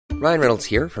Ryan Reynolds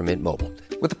here from Mint Mobile.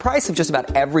 With the price of just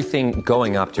about everything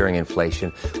going up during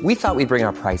inflation, we thought we'd bring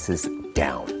our prices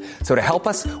down. So to help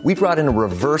us, we brought in a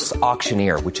reverse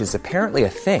auctioneer, which is apparently a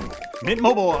thing. Mint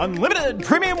Mobile Unlimited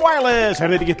Premium Wireless. How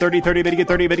to get 30, 30, bit to get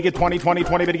 30, bit to get 20, 20,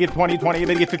 20, bit to get 20, 20,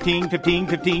 bit to get 15, 15,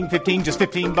 15, 15, just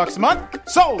 $15 a month?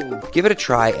 Sold! Give it a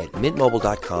try at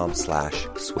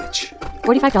mintmobile.com/switch.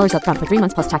 $45 up front for 3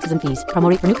 months plus taxes and fees. Promo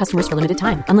rate for new customers for limited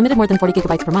time. Unlimited more than 40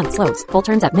 gigabytes per month. Slows full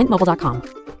terms at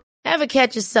mintmobile.com. Ever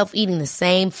catch yourself eating the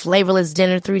same flavorless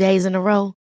dinner 3 days in a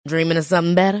row? Dreaming of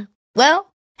something better?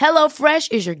 Well,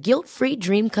 HelloFresh is your guilt-free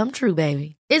dream come true,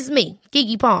 baby. It's me,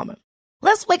 Keke Palmer.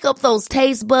 Let's wake up those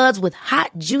taste buds with hot,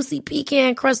 juicy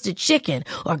pecan-crusted chicken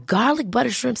or garlic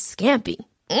butter shrimp scampi.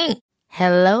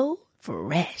 Hello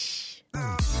Fresh.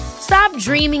 Stop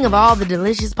dreaming of all the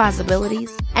delicious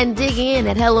possibilities and dig in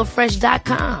at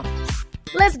HelloFresh.com.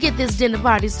 Let's get this dinner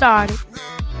party started.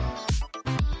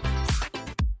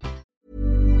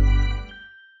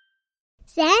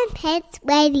 Sandpets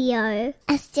Radio,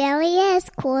 Australia's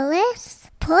coolest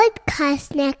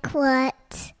podcast network.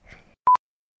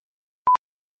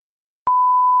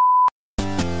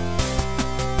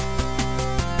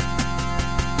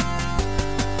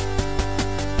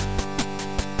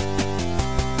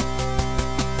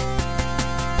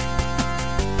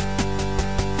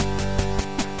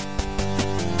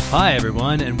 Hi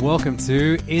everyone, and welcome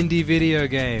to Indie Video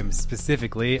Games,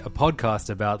 specifically a podcast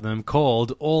about them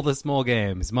called All the Small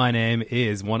Games. My name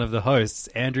is one of the hosts,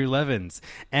 Andrew Levins,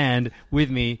 and with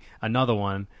me, another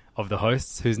one of the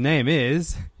hosts whose name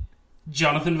is...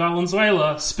 Jonathan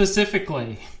Valenzuela,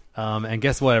 specifically. And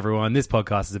guess what, everyone? This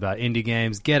podcast is about indie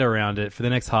games. Get around it. For the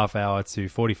next half hour to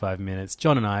 45 minutes,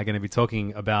 John and I are going to be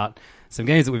talking about some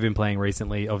games that we've been playing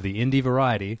recently of the indie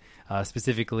variety,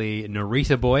 specifically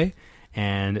Narita Boy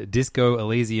and Disco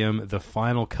Elysium, The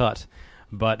Final Cut.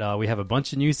 But we have a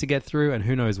bunch of news to get through, and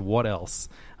who knows what else,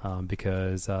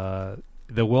 because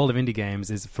the world of indie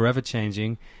games is forever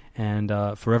changing and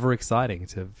forever exciting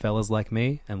to fellas like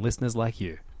me and listeners like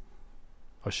you.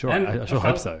 Oh, sure, I sure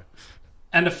hope so.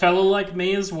 And a fellow like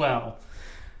me as well.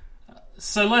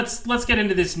 So let's get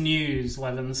into this news,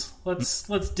 Levins.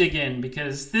 Let's dig in,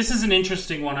 because this is an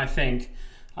interesting one, I think.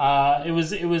 It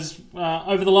was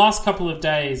over the last couple of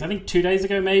days, I think 2 days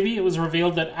ago maybe, it was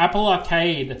revealed that Apple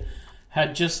Arcade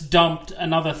had just dumped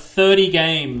another 30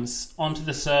 games onto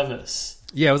the service.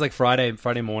 Yeah, it was like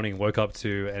Friday morning, woke up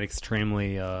to an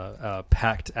extremely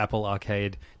packed Apple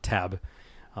Arcade tab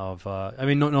of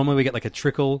normally we get like a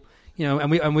trickle, you know,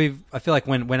 and I feel like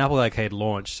when Apple Arcade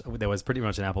launched, there was pretty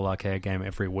much an Apple Arcade game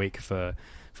every week for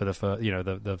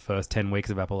the first 10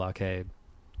 weeks of Apple Arcade.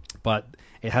 But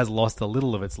it has lost a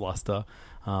little of its luster.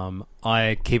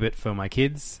 I keep it for my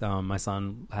kids. My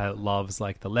son loves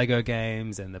like the Lego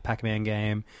games and the Pac-Man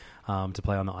game to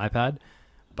play on the iPad.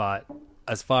 But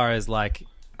as far as like,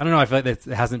 I don't know, I feel like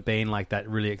there hasn't been like that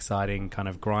really exciting kind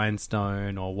of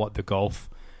grindstone or what the golf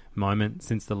moment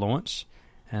since the launch.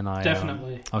 And I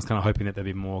was kind of hoping that there'd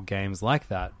be more games like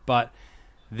that. But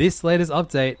this latest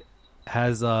update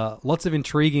has lots of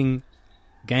intriguing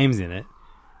games in it.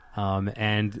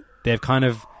 And they've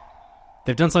done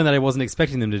something that I wasn't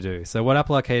expecting them to do. So what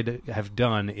Apple Arcade have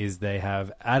done is they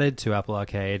have added to Apple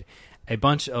Arcade a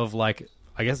bunch of like,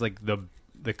 I guess like the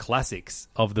classics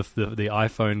of the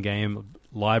iPhone game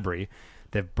library.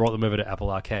 They've brought them over to Apple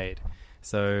Arcade.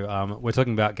 So we're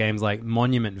talking about games like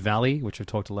Monument Valley, which we've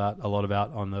talked a lot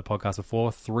about on the podcast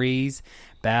before. Threes,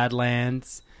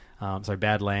 Badland,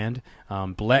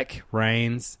 Black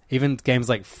Rains, even games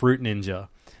like Fruit Ninja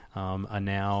are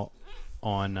now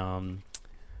on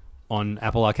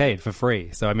Apple Arcade for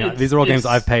free. So I mean, these are all games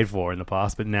I've paid for in the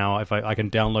past, but now if I can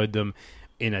download them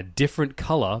in a different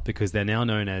color because they're now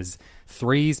known as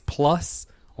Threes Plus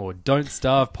or Don't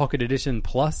Starve Pocket Edition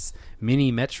Plus,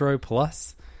 Mini Metro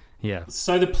Plus. Yeah.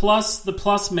 So the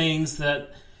plus means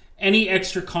that any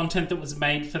extra content that was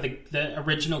made for the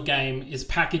original game is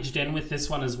packaged in with this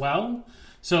one as well.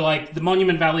 So like the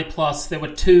Monument Valley Plus, there were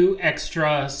 2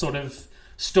 extra sort of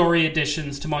story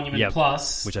additions to Monument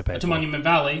Plus, which I paid to for. Monument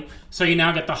Valley. So you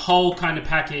now get the whole kind of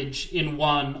package in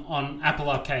one on Apple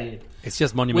Arcade. It's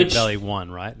just Monument Valley 1,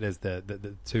 right? There's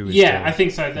the 2. Yeah, I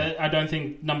think so. I don't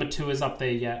think number 2 is up there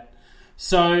yet.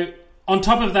 So on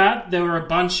top of that, there were a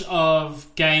bunch of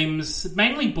games,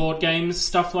 mainly board games,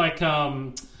 stuff like... we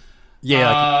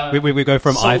go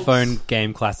from iPhone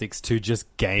game classics to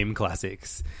just game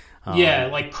classics.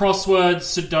 Like crosswords,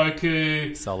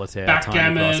 Sudoku, Solitaire,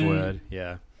 backgammon, Tiny Crossword,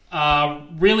 yeah.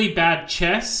 Really bad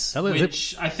chess,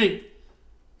 which I think...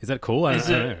 Is that cool? I don't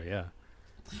know, yeah.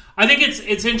 I think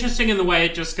it's interesting in the way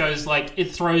it just goes, like,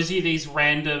 it throws you these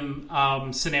random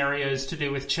scenarios to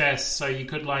do with chess. So you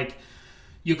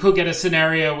could get a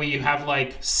scenario where you have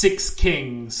like 6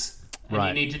 kings, and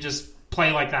you need to just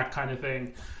play like that kind of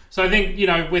thing. So I think, you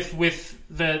know, with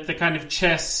the kind of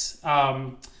chess,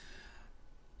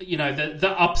 you know,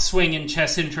 the upswing in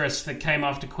chess interest that came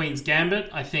after Queen's Gambit,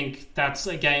 I think that's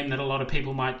a game that a lot of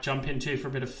people might jump into for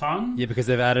a bit of fun. Yeah, because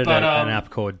they've added an app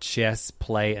called Chess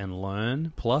Play and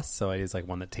Learn Plus, so it is like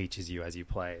one that teaches you as you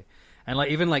play. And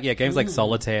like even like games like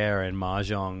Solitaire and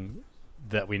Mahjong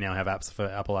that we now have apps for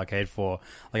Apple Arcade for.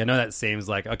 Like, I know that seems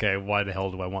like, okay, why the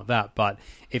hell do I want that? But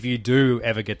if you do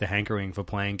ever get the hankering for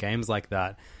playing games like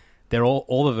that, they're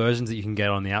all the versions that you can get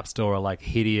on the App Store are like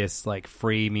hideous, like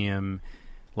freemium,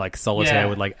 like Solitaire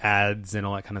with like ads and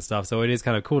all that kind of stuff. So it is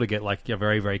kind of cool to get like a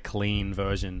very, very clean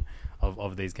version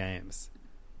of these games.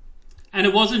 And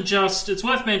it wasn't just, it's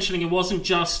worth mentioning, it wasn't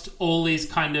just all these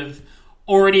kind of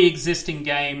already existing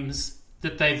games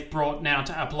that they've brought now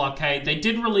to Apple Arcade. They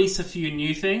did release a few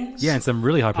new things. Yeah, and some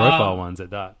really high profile ones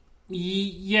at that.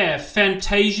 Yeah,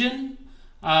 Fantasian,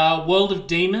 World of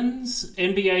Demons,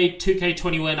 NBA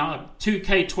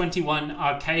 2K21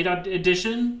 Arcade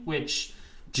Edition, which...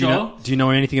 Do you know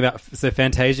anything about... So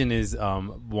Fantasian is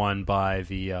one by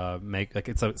the...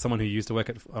 it's someone who used to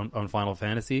work on Final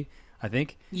Fantasy, I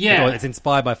think. Yeah. It's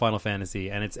inspired by Final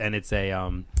Fantasy, and it's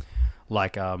a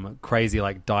crazy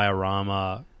like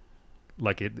diorama...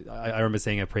 Like I remember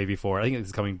seeing a preview for it. I think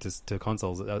it's coming to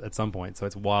consoles at some point, so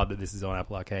it's wild that this is on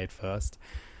Apple Arcade first.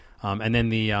 And then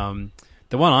the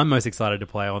one I'm most excited to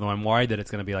play, although I'm worried that it's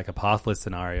going to be like a pathless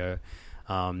scenario,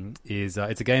 is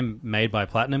it's a game made by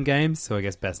Platinum Games, so I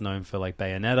guess best known for like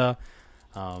Bayonetta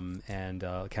and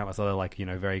countless other like, you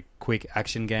know, very quick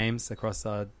action games across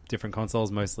different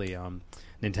consoles, mostly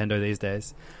Nintendo these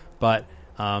days. But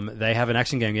they have an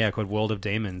action game, called World of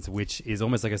Demons, which is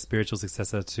almost like a spiritual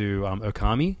successor to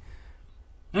Okami.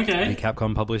 Okay. The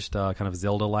Capcom published kind of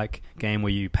Zelda-like game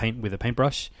where you paint with a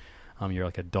paintbrush. You're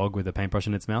like a dog with a paintbrush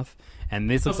in its mouth, and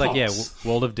this looks like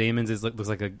World of Demons looks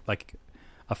like a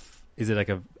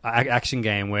action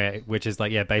game which is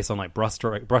like based on like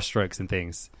brushstrokes and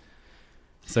things.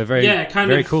 So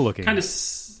very cool looking. Kind of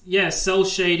cel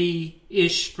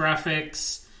shady-ish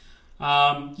graphics.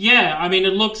 I mean,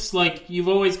 it looks like you've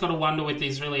always got to wonder with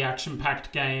these really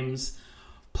action-packed games,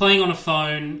 playing on a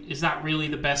phone, is that really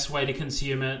the best way to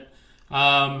consume it?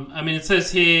 I mean, it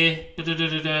says here,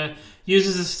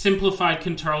 uses a simplified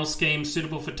control scheme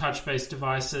suitable for touch-based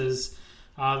devices.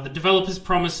 The developers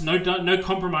promise no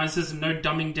compromises and no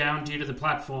dumbing down due to the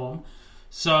platform.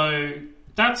 So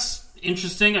that's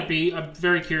interesting. I'm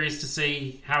very curious to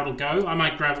see how it'll go. I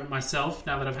might grab it myself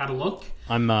now that I've had a look.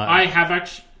 I have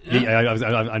actually... Yeah.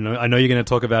 I know you're going to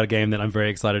talk about a game that I'm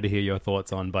very excited to hear your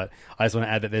thoughts on, but I just want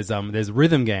to add that there's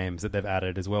rhythm games that they've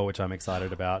added as well, which I'm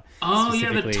excited about. Oh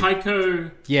yeah, the Taiko.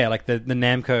 Yeah, like the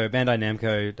Namco, Bandai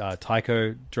Namco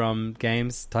Taiko drum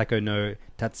games, Taiko no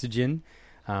Tatsujin.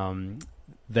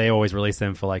 They always release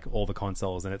them for like all the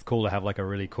consoles, and it's cool to have like a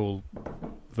really cool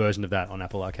version of that on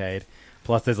Apple Arcade.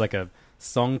 Plus, there's like a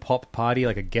song pop party,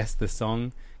 like a guess the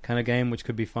song kind of game, which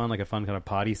could be fun, like a fun kind of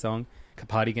party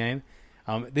game.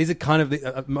 These are kind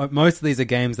of most of these are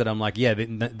games that I'm like,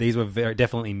 these were very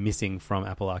definitely missing from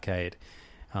Apple Arcade.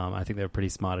 I think they were pretty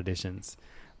smart additions.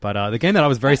 But the game that I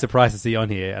was very surprised to see on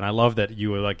here, and I love that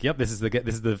you were like, "Yep, this is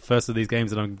the first of these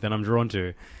games that I'm drawn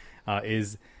to,"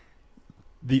 is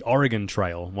the Oregon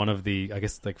Trail, one of the, I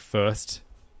guess, like first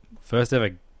ever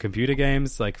computer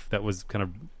games like that was kind of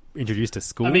introduced to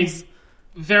schools. I mean,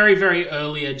 very, very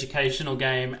early educational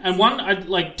game. And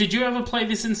did you ever play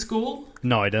this in school?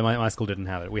 No, my school didn't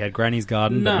have it. We had Granny's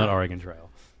Garden, but not Oregon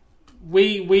Trail.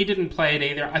 We didn't play it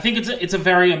either. I think it's a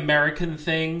very American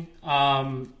thing.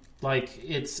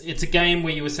 It's a game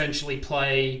where you essentially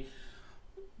play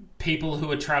people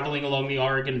who are traveling along the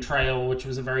Oregon Trail, which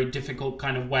was a very difficult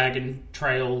kind of wagon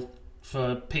trail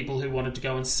for people who wanted to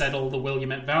go and settle the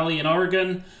Willamette Valley in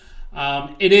Oregon.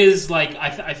 It is like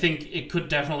I think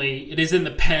it is in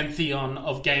the pantheon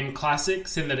of game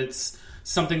classics in that it's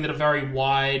something that a very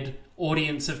wide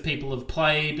audience of people have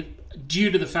played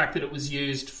due to the fact that it was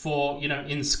used for,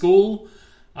 in school,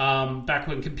 back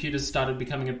when computers started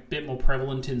becoming a bit more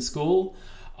prevalent in school.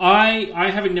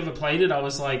 I having never played it, I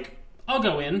was like, I'll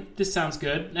go in. This sounds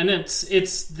good. And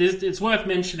it's worth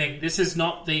mentioning, this is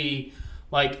not the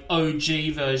like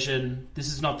OG version. This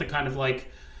is not the kind of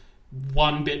like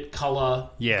 1-bit color,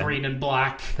 green and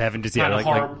black. They haven't just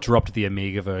dropped the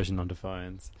Amiga version onto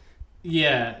phones.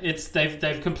 Yeah,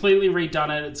 they've completely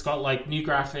redone it. It's got like new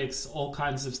graphics, all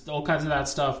kinds of that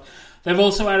stuff. They've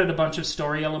also added a bunch of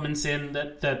story elements in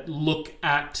that look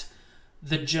at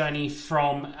the journey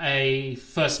from a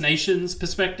First Nations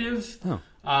perspective,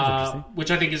 which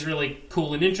I think is really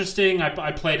cool and interesting.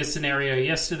 I played a scenario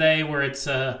yesterday where it's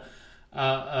a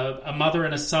mother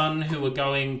and a son who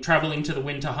are traveling to the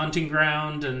winter hunting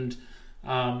ground, and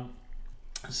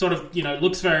sort of,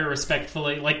 looks very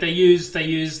respectfully. Like they use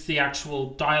the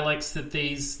actual dialects that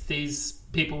these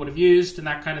people would have used and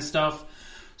that kind of stuff.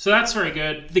 So that's very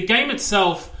good. The game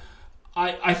itself,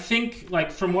 I think,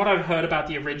 like, from what I've heard about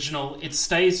the original, it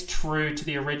stays true to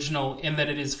the original in that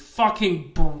it is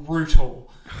fucking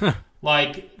brutal.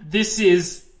 Like,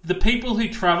 the people who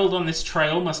traveled on this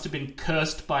trail must have been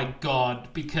cursed by God,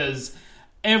 because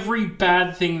every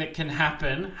bad thing that can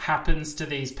happen happens to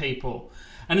these people.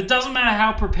 And it doesn't matter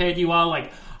how prepared you are.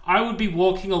 Like, I would be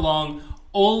walking along,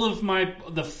 all of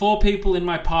the 4 people in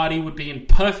my party would be in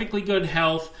perfectly good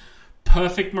health,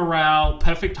 perfect morale,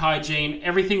 perfect hygiene,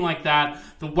 everything like that.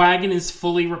 The wagon is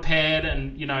fully repaired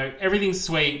and, everything's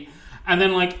sweet. And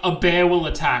then, like, a bear will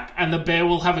attack, and the bear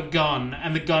will have a gun,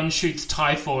 and the gun shoots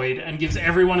typhoid and gives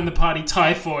everyone in the party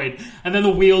typhoid. And then the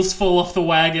wheels fall off the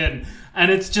wagon. And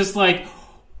it's just like,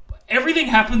 everything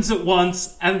happens at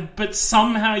once, but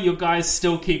somehow your guys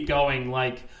still keep going.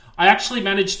 Like, I actually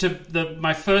managed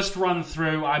my first run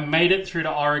through, I made it through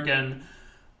to Oregon.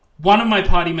 One of my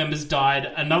party members died.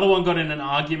 Another one got in an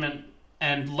argument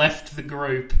and left the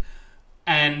group.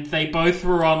 And they both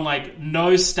were on, like,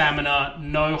 no stamina,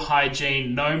 no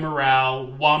hygiene, no morale,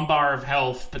 1 bar of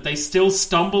health. But they still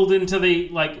stumbled into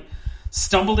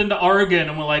Oregon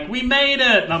and were like, we made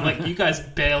it! And I'm like, you guys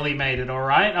barely made it,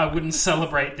 alright? I wouldn't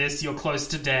celebrate this. You're close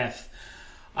to death.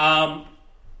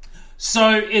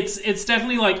 So it's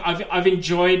definitely like I've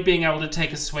enjoyed being able to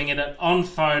take a swing at it on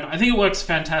phone. I think it works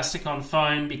fantastic on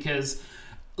phone because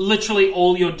literally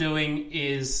all you're doing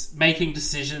is making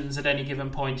decisions at any given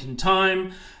point in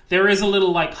time. There is a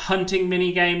little like hunting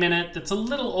mini game in it that's a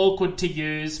little awkward to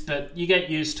use, but you get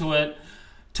used to it.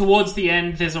 Towards the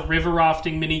end, there's a river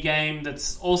rafting mini game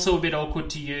that's also a bit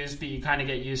awkward to use, but you kind of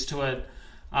get used to it.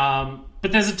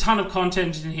 But there's a ton of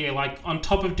content in here. Like, on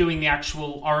top of doing the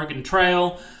actual Oregon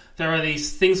Trail, there are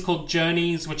these things called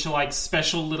journeys, which are like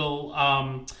special little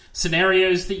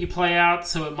scenarios that you play out.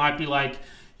 So it might be like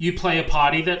you play a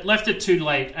party that left it too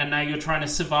late, and now you're trying to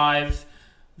survive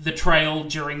the trail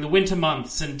during the winter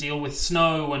months and deal with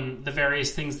snow and the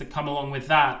various things that come along with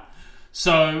that.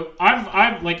 So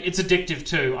I've like, it's addictive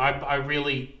too. I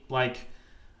really like,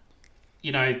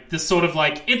 the sort of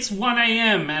like, it's 1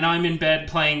 a.m. and I'm in bed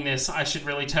playing this. I should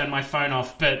really turn my phone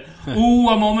off. But,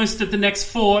 I'm almost at the next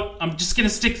fort. I'm just going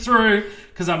to stick through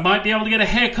because I might be able to get a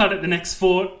haircut at the next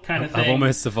fort kind of thing. I've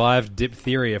almost survived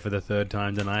diphtheria for the 3rd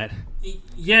time tonight.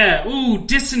 Yeah.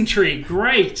 Dysentery.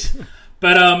 Great.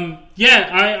 But,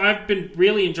 I've been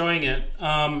really enjoying it.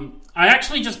 I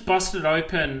actually just busted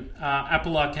open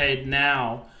Apple Arcade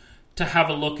now to have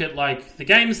a look at like the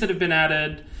games that have been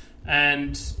added,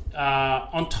 and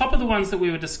on top of the ones that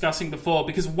we were discussing before,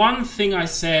 because one thing I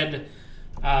said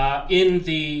in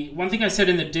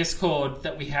the Discord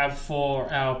that we have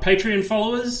for our Patreon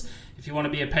followers. If you want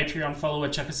to be a Patreon follower,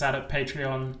 check us out at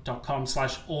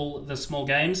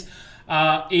patreon.com/allthesmallgames.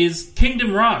 Is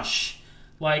Kingdom Rush.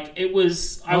 Like, it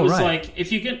was, like,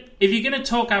 if you're going to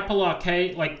talk Apple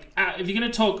Arcade, like, if you're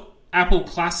going to talk Apple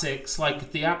classics,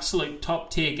 like the absolute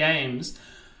top tier games,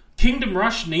 Kingdom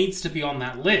Rush needs to be on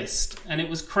that list. And it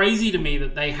was crazy to me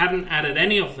that they hadn't added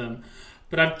any of them.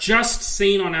 But I've just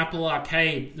seen on Apple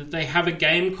Arcade that they have a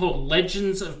game called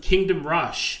Legends of Kingdom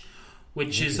Rush,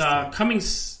 which is coming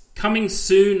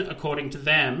soon, according to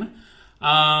them.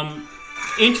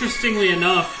 Interestingly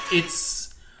enough, it's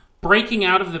breaking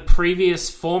out of the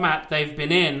previous format they've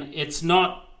been in. It's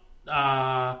not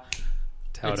tower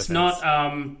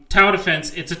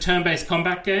defense. It's a turn-based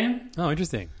combat game. Oh,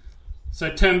 interesting. So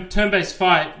turn-based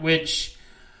fight, which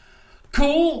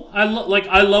cool. I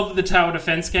love the tower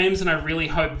defense games, and I really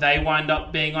hope they wind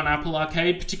up being on Apple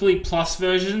Arcade, particularly Plus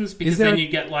versions, because then you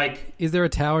get like. Is there a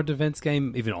tower defense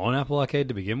game even on Apple Arcade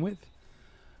to begin with?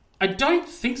 I don't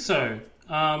think so.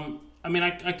 I mean,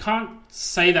 I can't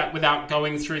say that without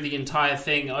going through the entire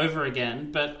thing over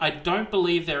again, but I don't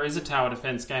believe there is a tower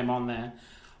defense game on there.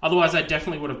 Otherwise, I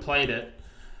definitely would have played it.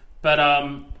 But,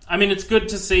 I mean, it's good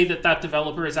to see that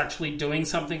developer is actually doing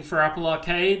something for Apple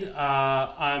Arcade.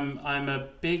 I'm a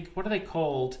big... What are they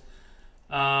called?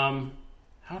 How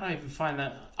would I even find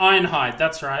that? Ironhide,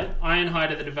 that's right.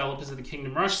 Ironhide are the developers of the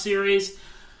Kingdom Rush series.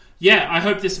 Yeah, I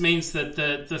hope this means that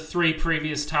the 3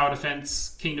 previous Tower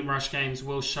Defense Kingdom Rush games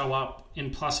will show up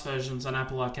in Plus versions on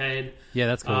Apple Arcade. Yeah,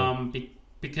 that's cool.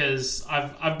 Because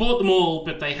I've bought them all,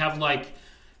 but they have like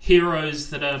heroes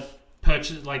that are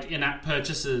in-app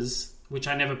purchases, which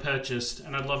I never purchased,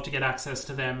 and I'd love to get access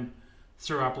to them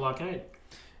through Apple Arcade.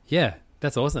 Yeah,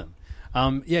 that's awesome.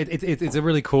 It's a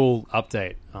really cool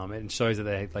update. It shows that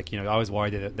they I was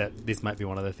worried that this might be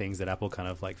one of the things that Apple kind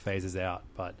of like phases out,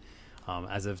 but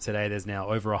as of today, there's now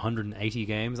over 180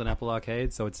 games on Apple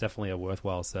Arcade, so it's definitely a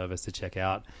worthwhile service to check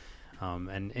out.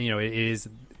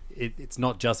 It's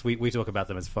not just we talk about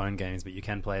them as phone games, but you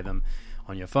can play them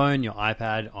on your phone, your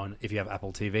iPad, if you have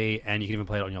Apple TV, and you can even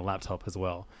play it on your laptop as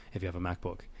well if you have a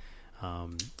MacBook.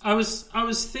 I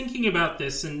was thinking about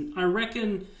this, and I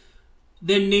reckon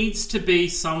there needs to be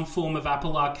some form of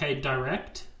Apple Arcade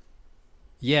Direct.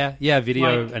 Yeah,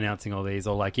 video announcing all these,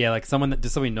 or someone that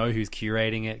just so we know who's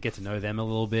curating it, get to know them a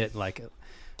little bit.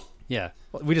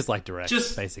 We just like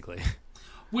directs, basically.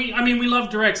 We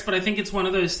love directs, but I think it's one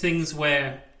of those things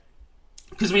where,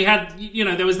 because we had,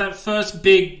 there was that first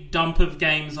big dump of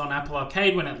games on Apple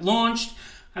Arcade when it launched,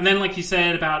 and then, like you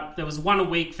said, there was one a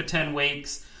week for 10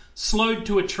 weeks, slowed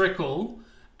to a trickle,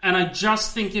 and I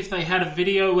just think if they had a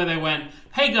video where they went,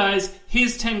 hey guys,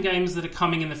 here's 10 games that are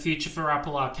coming in the future for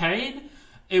Apple Arcade,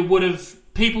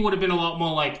 people would have been a lot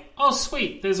more like, oh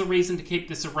sweet, there's a reason to keep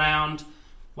this around.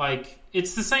 Like,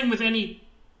 it's the same with any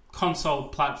console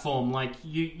platform. Like,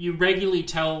 you regularly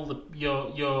tell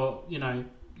your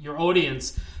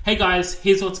audience, hey guys,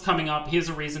 here's what's coming up, here's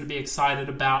a reason to be excited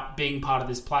about being part of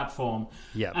this platform.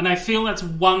 Yeah. And I feel that's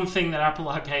one thing that Apple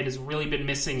Arcade has really been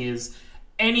missing, is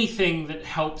anything that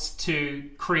helps to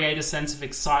create a sense of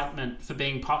excitement for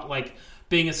being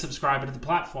being a subscriber to the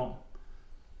platform.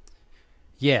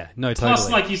 Yeah, no, totally. Plus,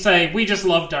 like you say, we just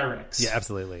love directs. Yeah,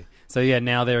 absolutely. So yeah,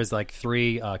 now there is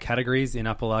 3 categories in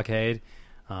Apple Arcade.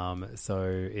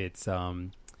 So it's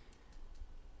hold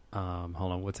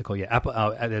on, what's it called? Yeah,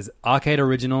 Apple. There's Arcade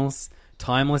Originals,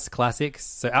 Timeless Classics.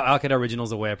 So Arcade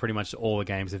Originals are where pretty much all the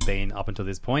games have been up until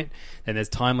this point. Then there's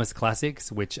Timeless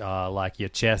Classics, which are like your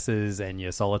chesses and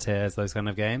your solitaires, those kind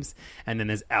of games. And then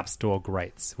there's App Store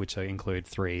Greats, which include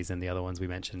 3s and the other ones we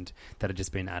mentioned that have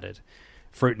just been added.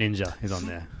 Fruit Ninja is on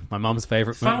there. My mum's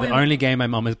favorite. The only game my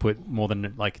mum has put more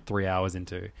than 3 hours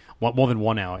into, more than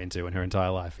 1 hour into in her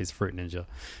entire life, is Fruit Ninja.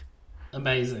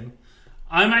 Amazing.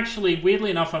 I'm actually,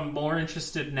 weirdly enough, I'm more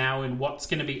interested now in what's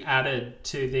going to be added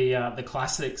to the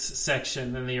classics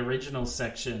section than the originals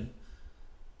section.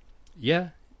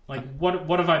 Yeah.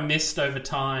 What have I missed over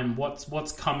time?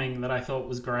 What's coming that I thought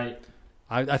was great?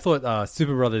 I thought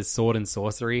Super Brothers Sword and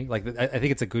Sorcery. I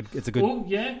think it's a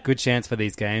good chance for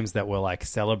these games that were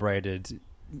celebrated.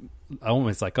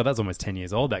 Almost God, that's almost 10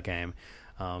 years old, that game.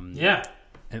 Yeah.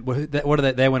 And what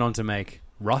did they went on to make?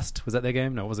 Rust, was that their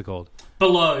game? No, what was it called?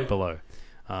 Below.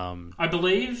 I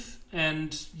believe,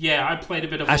 and yeah, I played a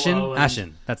bit of Ashen. Below.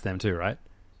 Ashen, that's them too, right?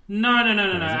 No.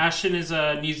 Ashen is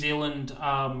a New Zealand.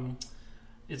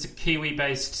 It's a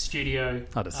Kiwi-based studio.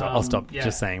 I'll stop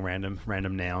just saying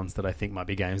random nouns that I think might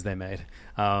be games they made.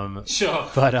 Sure.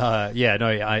 But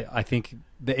I think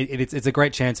it's a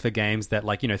great chance for games that,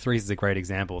 Threes is a great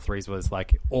example. Threes was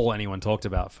all anyone talked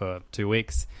about for 2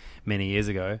 weeks many years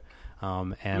ago.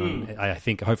 I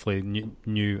think hopefully a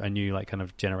new kind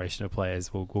of generation of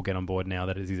players will get on board now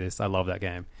that it exists. I love that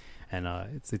game, and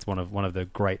it's one of the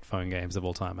great phone games of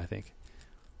all time, I think.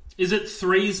 Is it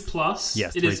 3s Plus?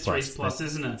 Yes, it is 3s Plus,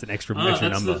 isn't it? It's an extra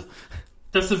number.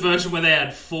 That's the version where they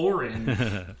add 4 in.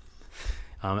 It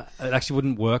actually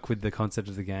wouldn't work with the concept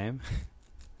of the game.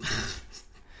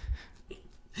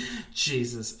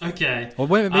 Jesus. Okay. Well,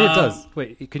 maybe it does.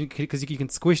 Wait, because you can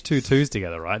squish 2 2s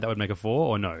together, right? That would make a 4,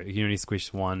 or no? You can only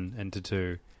squish 1 into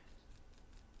 2.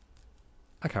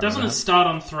 I can't remember. Doesn't it start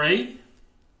on 3?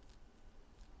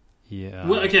 Yeah.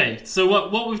 Well, okay, so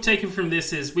what we've taken from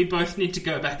this is we both need to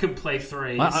go back and play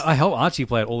 3s. I help Archie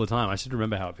play it all the time. I should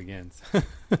remember how it begins.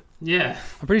 Yeah.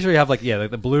 I'm pretty sure you have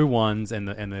the blue ones and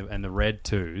the red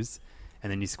 2s,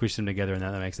 and then you squish them together, and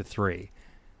that makes it 3.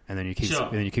 And then you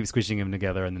keep squishing them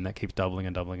together, and then that keeps doubling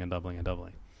and doubling and doubling and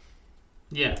doubling.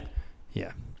 Yeah.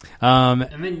 Yeah.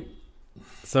 And then,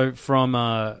 so from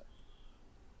a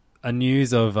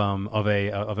news of an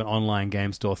online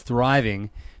game store thriving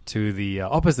to the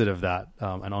opposite of that,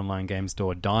 an online game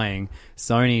store dying,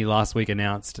 Sony last week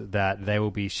announced that they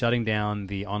will be shutting down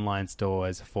the online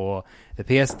stores for the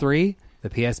PS3, the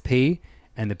PSP,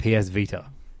 and the PS Vita.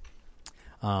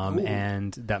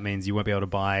 And that means you won't be able to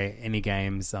buy any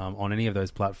games on any of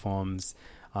those platforms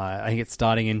I think it's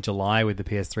starting in July with the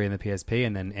PS3 and the PSP,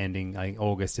 and then ending, I think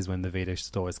August is when the Vita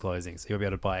store is closing. So you'll be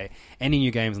able to buy any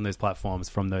new games on those platforms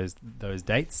from those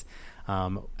dates.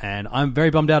 And I'm very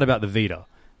bummed out about the Vita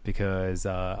because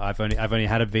I've only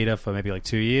had a Vita for maybe like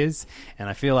 2 years, and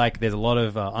I feel like there's a lot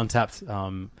of untapped.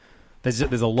 There's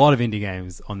a lot of indie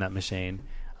games on that machine.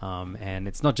 And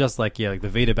it's not just like the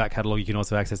Vita back catalog. You can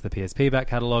also access the PSP back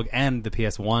catalog and the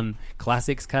PS1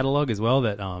 Classics catalog as well.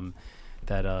 That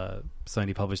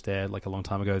Sony published there like a long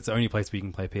time ago. It's the only place where you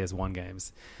can play PS1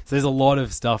 games. So there's a lot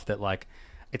of stuff that like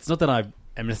it's not that I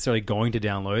am necessarily going to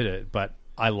download it, but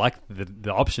I like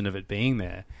the option of it being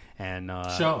there. And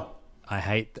sure, I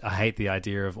hate the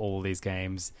idea of all of these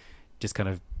games just kind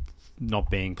of not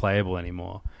being playable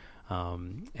anymore.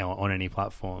 On any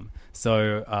platform.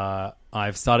 So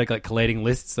I've started like collating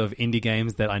lists of indie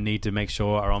games that I need to make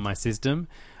sure are on my system.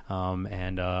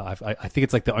 And I think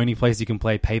it's like the only place you can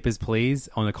play Papers, Please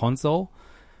on a console.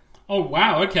 Oh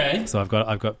wow! Okay. So I've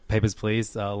got Papers,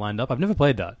 Please lined up. I've never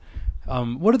played that.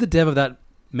 What did the dev of that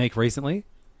make recently?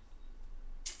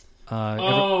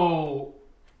 Dang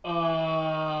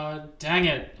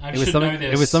it! I should know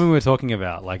this. It was something we were talking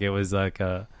about. Like it was like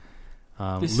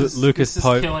Lucas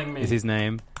Pope is his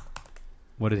name.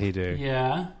 What did he do?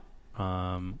 Yeah.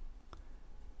 Obra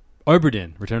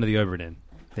Dinn. Return of the Obra Dinn.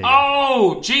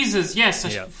 Oh, go. Jesus, yes.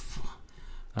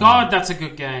 God, that's a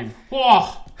good game.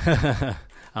 Whoa.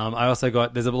 I also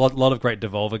got... There's a lot of great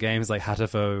Devolver games like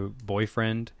Hatoful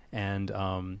Boyfriend and...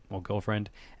 or Girlfriend.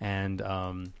 And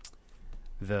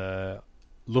the...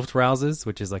 Luftrausers,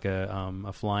 which is like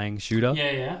a flying shooter.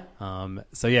 Yeah.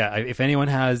 So yeah, if anyone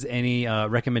has any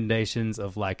recommendations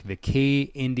of like the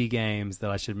key indie games that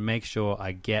I should make sure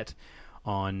I get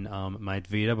on my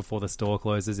Vita before the store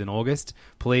closes in August,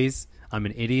 please, I'm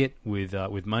an idiot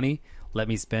with money. Let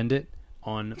me spend it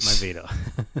on my Vita.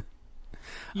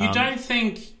 You don't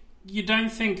think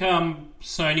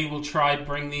Sony will try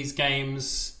bring these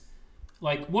games?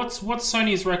 Like, what's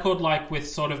Sony's record like with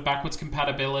sort of backwards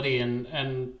compatibility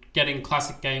and getting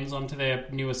classic games onto their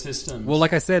newer systems? Well,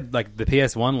 like I said, like the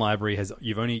PS1 library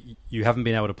you haven't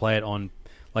been able to play it on,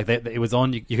 like it was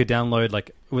on. You could download like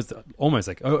it was almost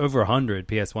like over 100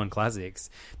 PS1 classics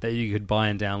that you could buy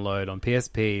and download on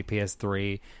PSP,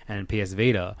 PS3, and PS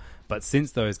Vita. But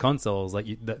since those consoles, like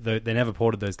they never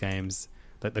ported those games,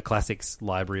 the classics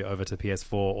library, over to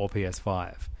PS4 or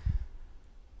PS5.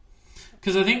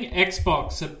 Because I think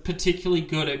Xbox are particularly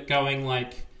good at going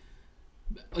like,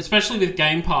 especially with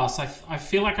Game Pass. I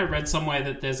feel like I read somewhere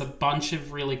that there's a bunch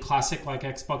of really classic like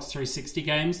Xbox 360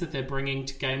 games that they're bringing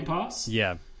to Game Pass.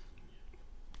 Yeah.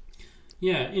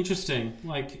 Yeah, interesting.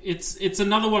 Like it's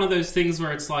another one of those things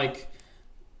where it's like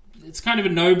it's kind of a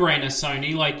no-brainer,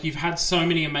 Sony. Like you've had so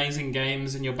many amazing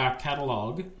games in your back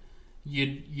catalog,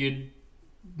 you'd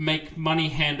make money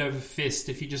hand over fist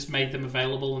if you just made them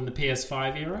available in the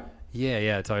PS5 era.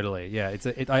 Yeah, totally. Yeah,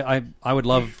 I would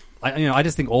love. I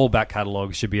just think all back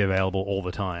catalogs should be available all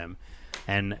the time,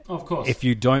 and of course, if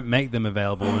you don't make them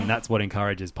available, then that's what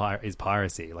encourages is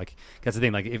piracy. Like that's the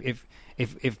thing. Like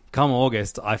if come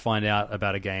August I find out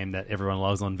about a game that everyone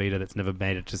loves on Vita that's never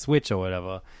made it to Switch or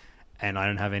whatever, and I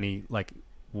don't have any like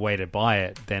way to buy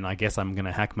it, then I guess I'm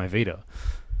gonna hack my Vita,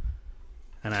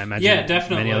 and I imagine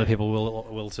many other people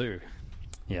will too.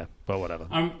 Yeah, but whatever.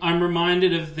 I'm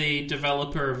reminded of the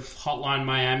developer of Hotline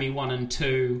Miami 1 and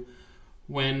 2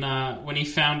 when he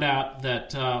found out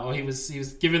that or he was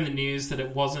given the news that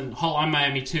it wasn't Hotline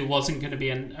Miami 2 wasn't going to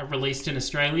be released in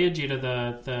Australia due to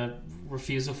the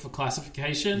refusal for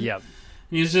classification. Yep.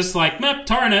 And he was just like, "Meh,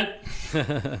 darn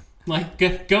it." Like,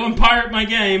 go and pirate my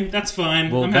game. That's fine.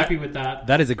 Well, I'm happy with that.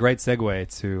 That is a great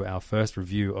segue to our first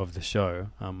review of the show.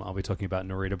 I'll be talking about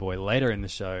Narita Boy later in the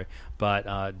show.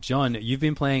 But, John, you've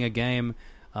been playing a game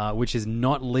which is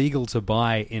not legal to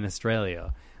buy in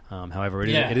Australia. However,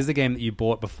 it is a game that you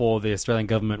bought before the Australian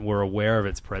government were aware of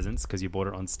its presence, because you bought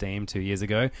it on Steam 2 years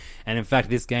ago. And, in fact,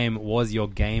 this game was your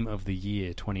Game of the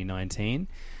Year 2019.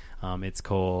 It's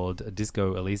called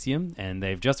Disco Elysium, and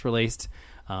they've just released...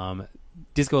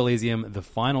 Disco Elysium, the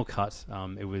final cut.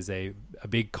 It was a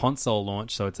big console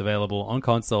launch, so it's available on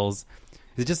consoles.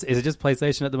 Is it just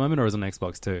PlayStation at the moment, or is it on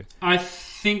Xbox too? I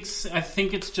think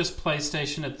it's just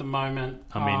PlayStation at the moment.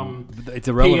 I mean, it's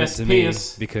irrelevant to me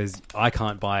because I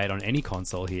can't buy it on any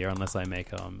console here unless I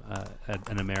make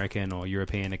an American or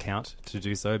European account to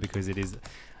do so, because it is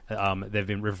they've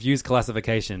been refused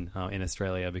classification in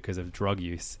Australia because of drug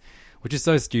use, which is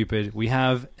so stupid. We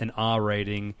have an R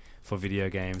rating for video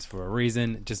games for a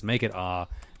reason. Just make it R.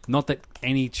 Not that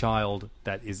any child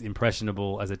that is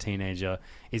impressionable as a teenager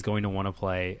is going to want to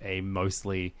play a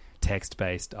mostly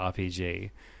text-based RPG,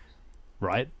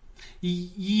 right?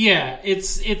 Yeah,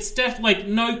 it's definitely like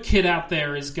no kid out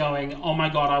there is going, oh my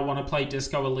god, I want to play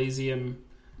Disco Elysium,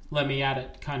 let me at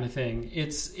it kind of thing.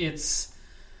 It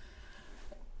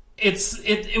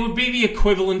would be the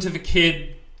equivalent of a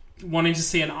kid wanting to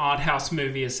see an art house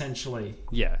movie, essentially.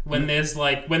 Yeah. When there's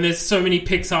so many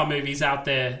Pixar movies out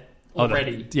there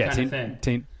already, kind of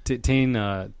thing.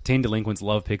 Teen delinquents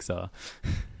love Pixar.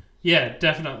 Yeah,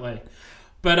 definitely.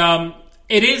 But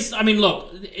it is. I mean,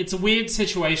 look, it's a weird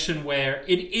situation where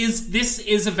this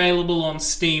is available on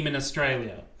Steam in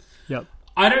Australia. Yep.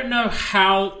 I don't know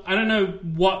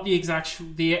what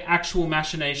the actual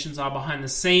machinations are behind the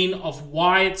scene of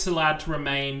why it's allowed to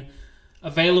remain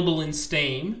available in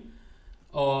Steam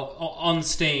or on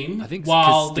Steam. I think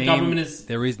while Steam, the government is.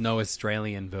 There is no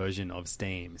Australian version of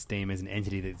Steam. Steam is an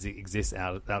entity that exists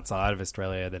outside of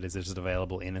Australia that is just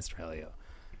available in Australia.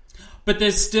 But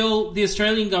there's still the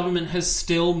Australian government has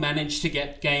still managed to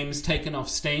get games taken off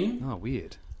Steam. Oh,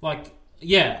 weird. Like,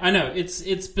 yeah, I know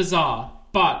it's bizarre,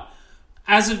 but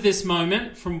as of this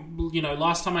moment, from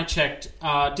last time I checked,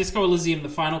 Disco Elysium: The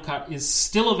Final Cut is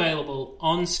still available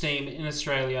on Steam in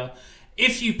Australia.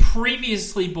 If you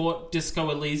previously bought Disco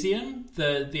Elysium,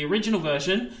 the original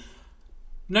version,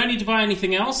 no need to buy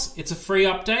anything else. It's a free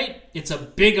update. It's a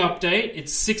big update.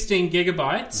 It's 16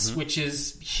 gigabytes, which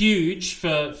is huge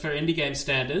for indie game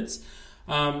standards.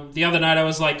 The other night I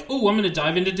was like, oh, I'm going to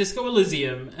dive into Disco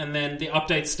Elysium. And then the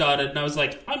update started and I was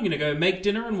like, I'm going to go make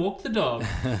dinner and walk the dog.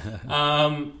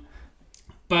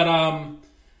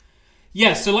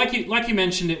 Yeah, so like you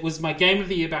mentioned, it was my game of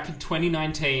the year back in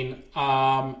 2019.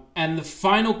 And the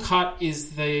Final Cut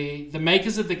is the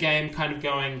makers of the game kind of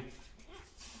going,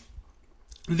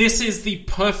 this is the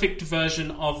perfect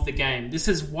version of the game. This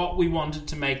is what we wanted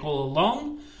to make all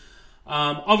along.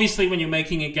 Obviously, when you're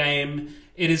making a game,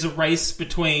 it is a race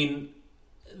between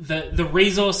the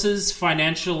resources,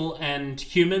 financial and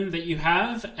human, that you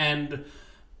have, and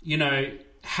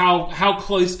how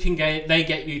close can they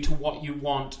get you to what you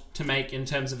want to make in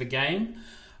terms of a game.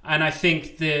 And I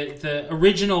think the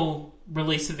original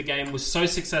release of the game was so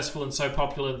successful and so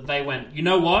popular that they went, you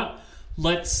know what?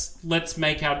 Let's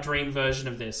make our dream version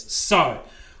of this. So,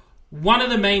 one of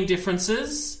the main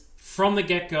differences from the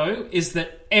get-go is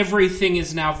that everything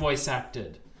is now voice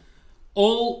acted.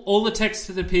 All the text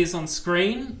that appears on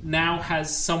screen now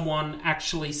has someone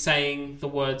actually saying the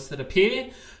words that appear.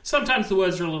 Sometimes the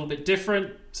words are a little bit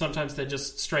different. Sometimes they're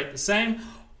just straight the same.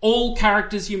 All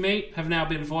characters you meet have now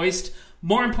been voiced.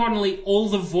 More importantly, all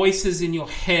the voices in your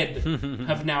head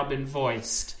have now been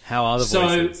voiced. How are the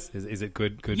voices? Is it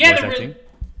good voice acting?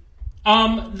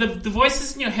 The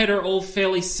voices in your head are all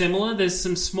fairly similar. There's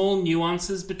some small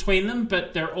nuances between them,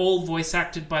 but they're all voice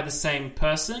acted by the same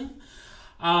person.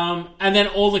 And then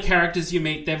all the characters you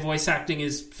meet, their voice acting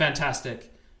is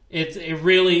fantastic. It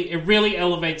really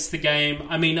elevates the game.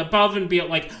 I mean, above and beyond,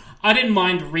 like, I didn't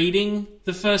mind reading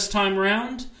the first time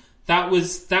round. That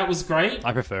was great.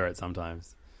 I prefer it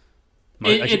sometimes.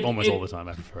 Almost all the time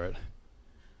I prefer it.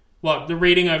 What, the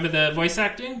reading over the voice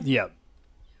acting? Yeah.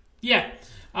 Yeah.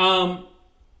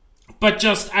 But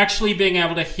just actually being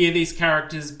able to hear these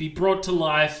characters be brought to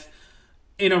life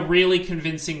in a really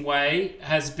convincing way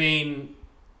has been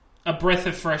a breath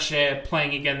of fresh air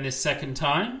playing again this second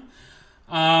time.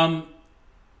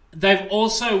 They've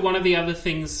also, one of the other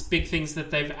big things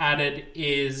that they've added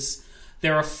is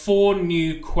there are 4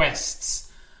 new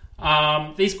quests.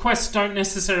 These quests don't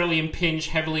necessarily impinge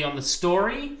heavily on the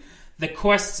story. The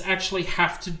quests actually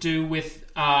have to do with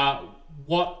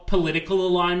what political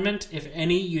alignment, if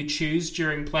any, you choose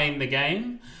during playing the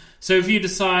game. So if you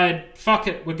decide, fuck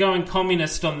it, we're going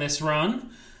communist on this run,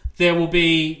 there will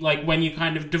be, like, when you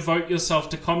kind of devote yourself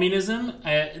to communism,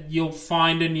 you'll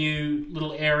find a new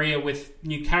little area with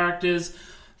new characters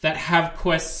that have a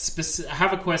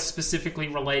quest specifically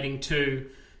relating to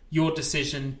your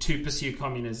decision to pursue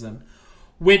communism.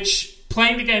 Which,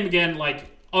 playing the game again, like,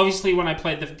 obviously when I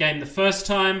played the game the first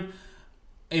time,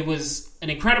 it was an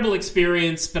incredible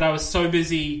experience, but I was so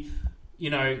busy,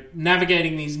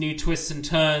 navigating these new twists and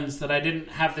turns that I didn't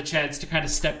have the chance to kind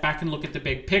of step back and look at the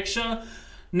big picture.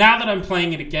 Now that I'm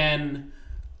playing it again,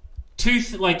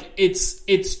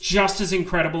 it's just as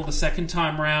incredible the second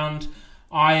time round.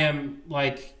 I am,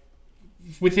 like,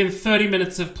 within 30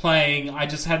 minutes of playing, I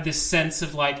just had this sense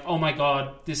of, like, oh my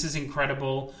god, this is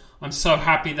incredible. I'm so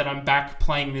happy that I'm back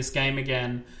playing this game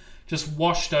again. Just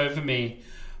washed over me.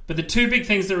 But the 2 big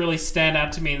things that really stand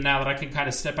out to me now that I can kind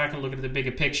of step back and look at the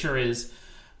bigger picture is,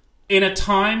 in a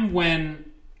time when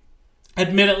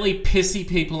admittedly pissy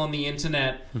people on the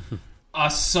internet are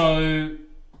so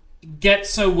get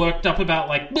so worked up about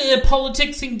like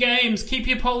politics in games. Keep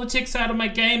your politics out of my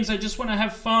games. I just want to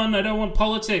have fun. I don't want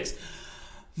politics.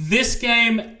 This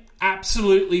game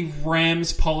absolutely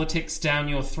rams politics down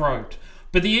your throat.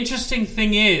 But the interesting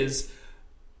thing is,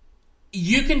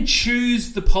 you can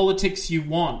choose the politics you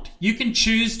want. You can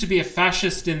choose to be a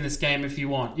fascist in this game if you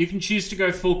want. You can choose to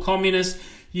go full communist.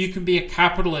 You can be a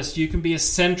capitalist. You can be a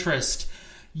centrist.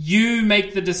 You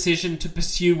make the decision to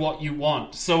pursue what you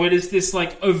want. So it is this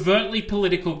like overtly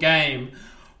political game,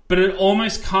 but it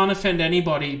almost can't offend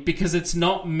anybody because it's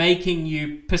not making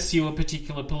you pursue a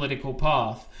particular political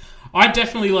path. I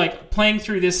definitely like playing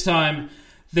through this time.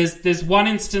 There's one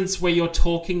instance where you're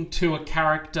talking to a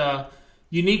character.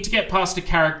 You need to get past a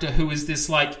character who is this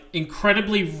like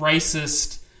incredibly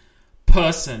racist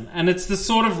person. And it's the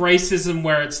sort of racism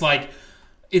where it's like,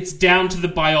 it's down to the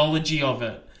biology of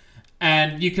it.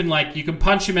 And you can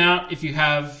punch him out if you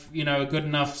have, a good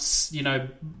enough,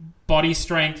 body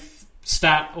strength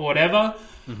stat or whatever.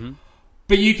 Mm-hmm.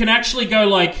 But you can actually go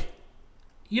like,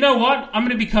 you know what? I'm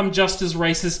going to become just as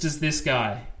racist as this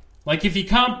guy. Like, if you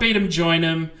can't beat him, join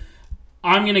him.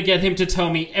 I'm going to get him to tell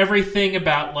me everything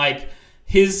about like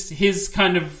his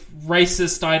kind of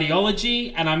racist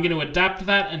ideology, and I'm going to adapt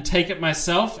that and take it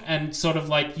myself and sort of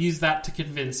like use that to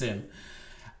convince him.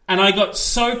 And I got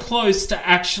so close to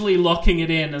actually locking it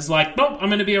in as like, nope, I'm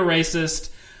going to be a racist.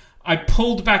 I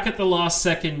pulled back at the last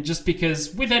second just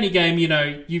because with any game,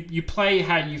 you play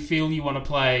how you feel you want to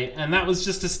play. And that was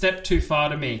just a step too far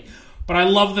to me. But I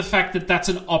love the fact that that's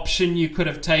an option you could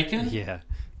have taken. Yeah.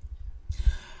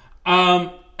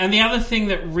 And the other thing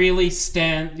that really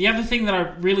stands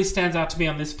out to me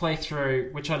on this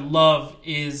playthrough, which I love,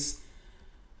 is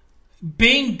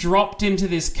being dropped into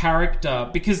this character,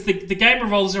 because the game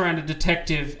revolves around a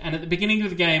detective, and at the beginning of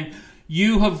the game,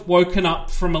 you have woken up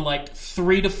from a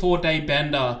 3 to 4 day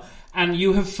bender, and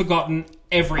you have forgotten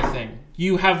everything.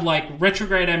 You have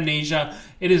retrograde amnesia.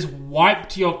 It has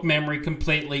wiped your memory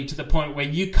completely to the point where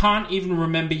you can't even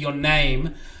remember your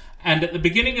name. And at the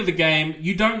beginning of the game,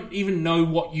 you don't even know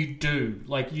what you do.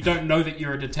 You don't know that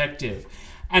you're a detective.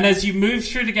 And as you move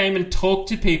through the game and talk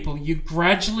to people, you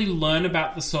gradually learn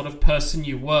about the sort of person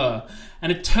you were.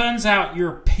 And it turns out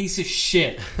you're a piece of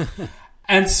shit.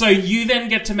 And so you then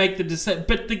get to make the decision.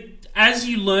 But as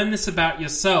you learn this about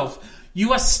yourself,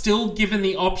 you are still given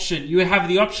the option. You have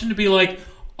the option to be like,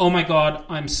 oh my God,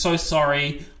 I'm so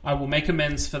sorry. I will make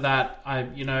amends for that.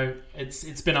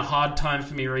 It's been a hard time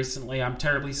for me recently. I'm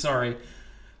terribly sorry.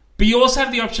 But you also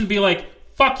have the option to be like,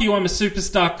 fuck you, I'm a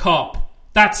superstar cop.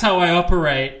 That's how I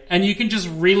operate. And you can just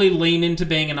really lean into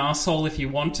being an asshole if you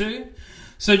want to.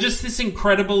 So just this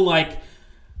incredible,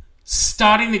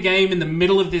 starting the game in the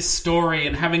middle of this story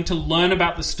and having to learn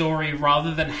about the story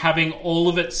rather than having all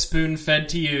of it spoon-fed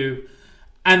to you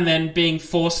and then being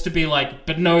forced to be like,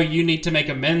 but no, you need to make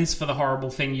amends for the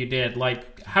horrible thing you did.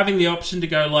 Having the option to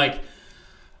go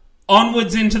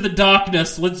onwards into the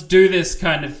darkness, let's do this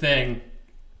kind of thing.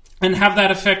 And have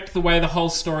that affect the way the whole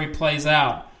story plays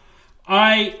out.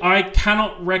 I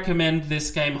cannot recommend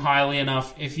this game highly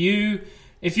enough. If you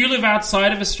live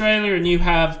outside of Australia and you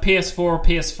have PS4 or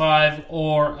PS5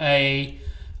 or a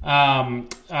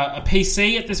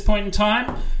PC at this point in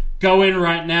time, go in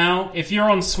right now. If you're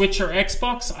on Switch or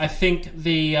Xbox, I think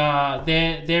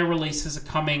their releases are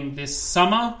coming this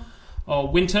summer or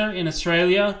winter in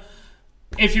Australia.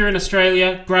 If you're in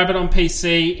Australia, grab it on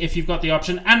PC if you've got the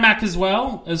option, and Mac as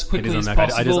well, as quickly as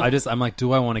possible. I'm like,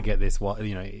 do I want to get this?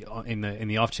 In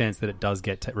the off chance that it does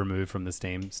get removed from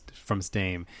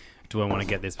Steam, do I want to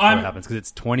get this before it happens? Because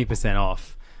it's 20%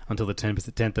 off until the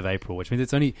 10th of April, which means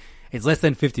it's less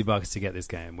than $50 to get this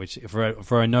game. Which for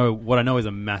what I know is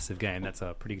a massive game, that's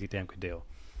a pretty damn good deal.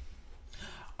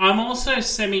 I'm also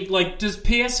does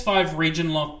PS5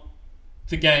 region lock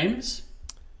the games?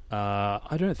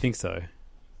 I don't think so.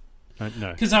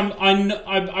 No, because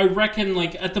I reckon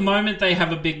at the moment they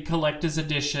have a big collector's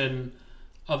edition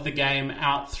of the game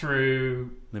out through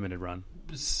limited run,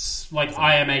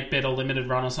 I Am 8-bit or limited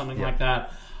run or something like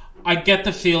that. I get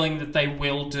the feeling that they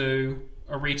will do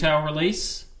a retail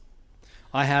release.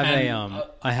 I have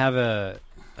a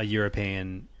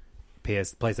European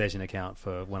PlayStation account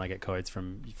for when I get codes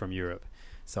from Europe,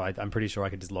 so I'm pretty sure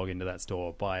I could just log into that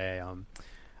store, buy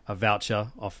a voucher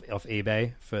off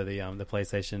eBay for the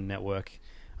PlayStation Network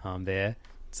there,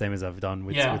 same as I've done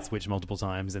with Switch multiple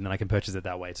times, and then I can purchase it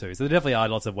that way too. So there definitely are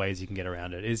lots of ways you can get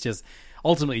around it. It's just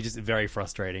ultimately just very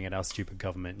frustrating at our stupid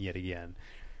government yet again.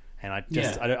 And I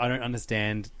don't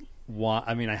understand why.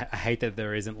 I mean, I hate that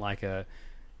there isn't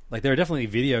like there are definitely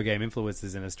video game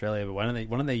influencers in Australia, but why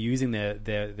aren't they using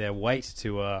their weight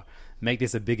to make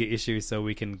this a bigger issue so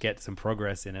we can get some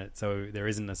progress in it? So there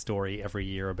isn't a story every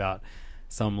year about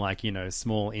some like, you know,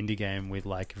 small indie game with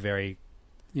like very,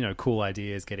 you know, cool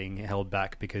ideas getting held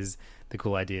back because the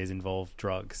cool ideas involve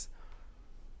drugs.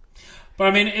 But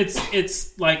I mean,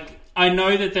 it's like, I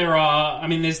know that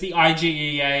there's the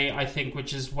IGEA, I think,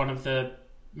 which is one of the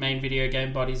main video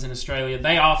game bodies in Australia.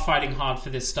 They are fighting hard for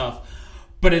this stuff,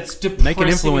 but it's depressing. Make an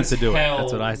influencer as do it. hell.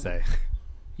 That's what I say.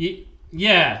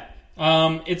 Yeah.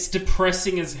 It's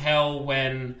depressing as hell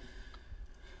when...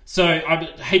 So, I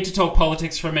hate to talk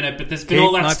politics for a minute, but there's been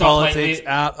all that stuff politics lately.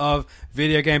 Out of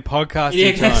video game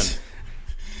podcasting, John.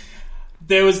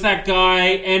 There was that guy,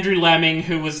 Andrew Laming,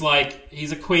 who was like...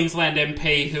 He's a Queensland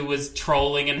MP who was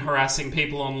trolling and harassing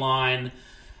people online,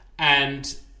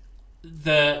 and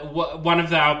one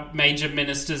of our major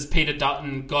ministers, Peter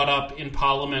Dutton, got up in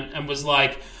Parliament and was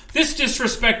like, this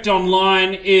disrespect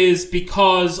online is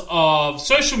because of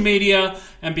social media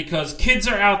and because kids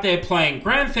are out there playing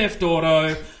Grand Theft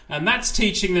Auto and that's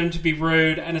teaching them to be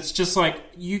rude. And it's just like,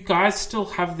 you guys still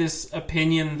have this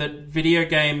opinion that video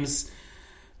games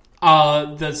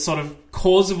are the sort of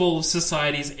cause of all of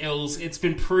society's ills. It's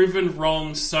been proven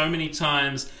wrong so many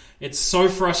times. It's so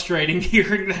frustrating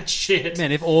hearing that shit.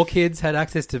 Man, if all kids had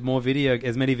access to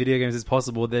as many video games as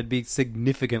possible, there'd be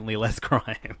significantly less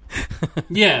crime.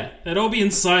 Yeah, they'd all be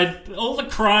inside. All the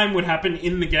crime would happen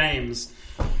in the games.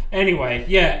 Anyway,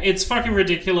 yeah, it's fucking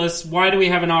ridiculous. Why do we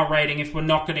have an R rating if we're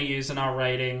not going to use an R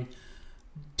rating?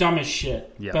 Dumb as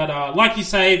shit. Yeah. But like you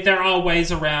say, there are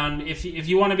ways around. If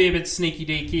you want to be a bit sneaky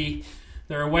deaky,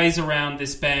 there are ways around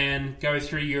this ban. Go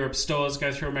through Europe stores,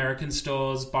 go through American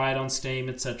stores, buy it on Steam,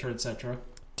 etc., etc.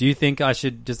 Do you think I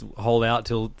should just hold out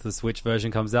till the Switch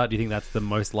version comes out? Do you think that's the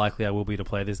most likely I will be to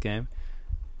play this game?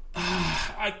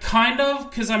 I kind of,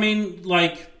 because I mean,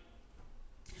 like,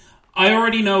 I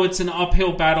already know it's an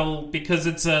uphill battle because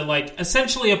it's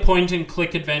essentially a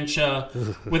point-and-click adventure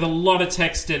with a lot of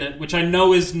text in it, which I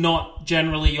know is not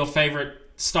generally your favorite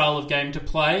style of game to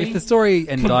play. If the story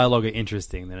and dialogue are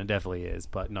interesting, then it definitely is.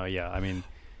 But no, yeah, I mean...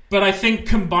 But I think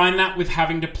combine that with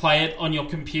having to play it on your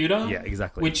computer. Yeah,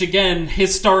 exactly. Which, again,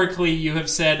 historically you have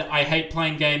said, I hate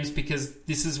playing games because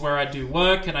this is where I do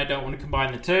work and I don't want to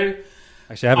combine the two.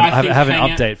 Actually, I have an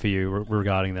update for you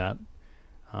regarding that.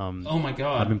 Oh my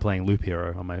god! I've been playing Loop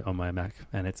Hero on my Mac,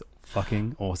 and it's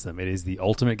fucking awesome. It is the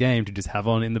ultimate game to just have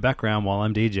on in the background while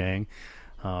I'm DJing.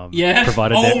 Yeah.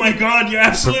 My god, you're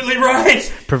absolutely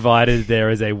right. Provided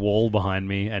there is a wall behind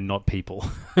me and not people.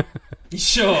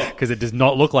 Sure. Because it does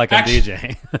not look like I'm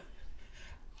DJing.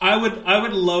 I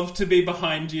would love to be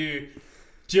behind you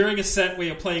during a set where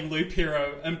you're playing Loop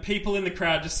Hero and people in the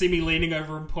crowd just see me leaning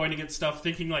over and pointing at stuff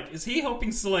thinking like, is he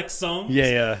helping select songs?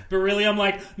 Yeah. But really I'm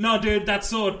like, no dude, that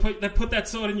sword, put that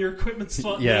sword in your equipment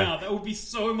slot now. That would be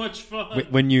so much fun.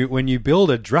 When you build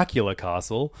a Dracula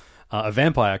castle, a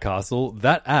vampire castle,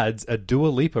 that adds a Dua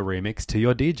Lipa remix to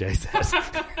your DJ set.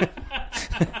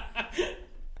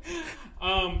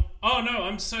 Oh no,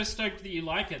 I'm so stoked that you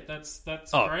like it. That's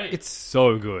great. It's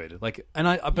so good.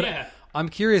 I'm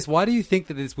curious, why do you think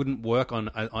that this wouldn't work on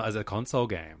as a console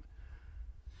game?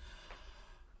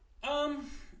 I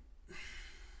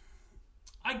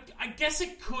guess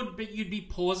it could, but you'd be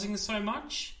pausing so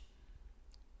much.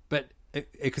 But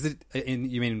because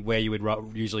you mean where you would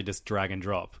usually just drag and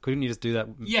drop? Couldn't you just do that?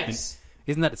 Yes.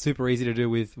 Isn't that super easy to do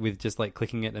with just like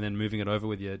clicking it and then moving it over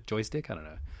with your joystick? I don't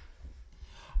know.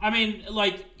 I mean,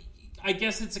 like, I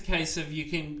guess it's a case of you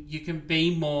can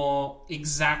be more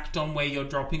exact on where you're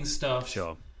dropping stuff.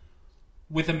 Sure.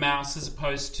 With a mouse as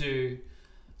opposed to,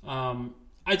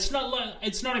 it's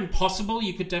not impossible.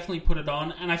 You could definitely put it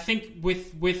on, and I think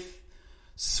with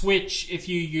Switch, if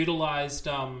you utilized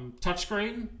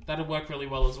touchscreen, that'd work really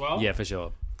well as well. Yeah, for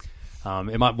sure.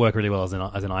 It might work really well as an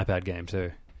iPad game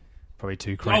too. Probably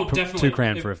too cramped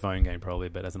for a phone game, probably,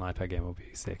 but as an iPad game, it would be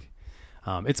sick.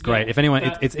 It's great. If anyone,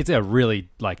 it's a really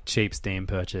like cheap Steam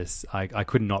purchase. I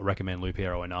could not recommend Loop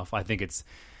Hero enough. I think it's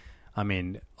going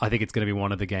to be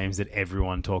one of the games that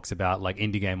everyone talks about, like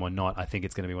indie game or not. I think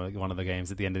it's going to be one of the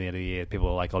games at the end of the year. People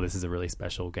are like, "Oh, this is a really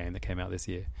special game that came out this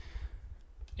year."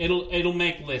 It'll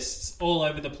make lists all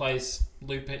over the place.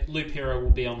 Loop Hero will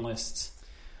be on lists.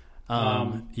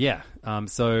 So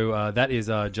that is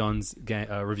John's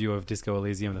review of Disco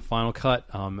Elysium, the final cut.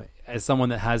 As someone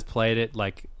that has played it,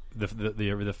 like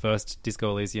the first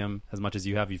Disco Elysium, as much as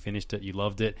you have, you finished it, you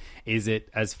loved it. Is it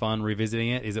as fun revisiting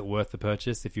it? Is it worth the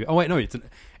purchase?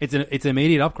 It's an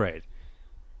immediate upgrade,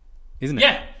 isn't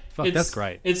it? Fuck, that's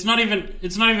great. It's not even.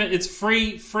 It's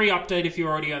free update if you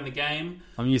already own the game.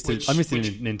 I'm used to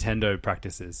Nintendo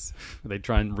practices. They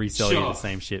try and resell you the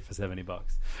same shit for $70.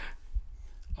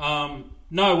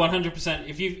 No, 100%.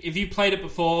 If you played it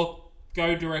before,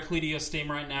 go directly to your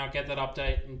Steam right now, get that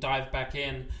update, and dive back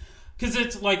in, because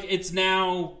it's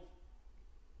now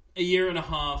a year and a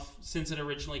half since it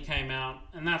originally came out,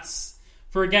 and that's,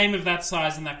 for a game of that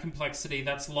size and that complexity,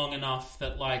 that's long enough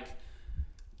that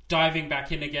diving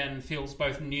back in again feels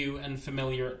both new and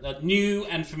familiar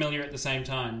at the same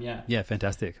time. Yeah,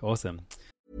 fantastic, awesome.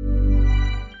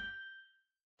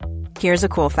 Here's a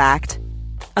cool fact: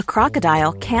 a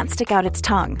crocodile can't stick out its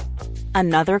tongue.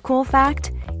 Another cool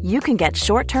fact: you can get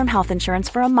short-term health insurance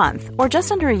for a month or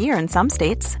just under a year in some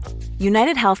states.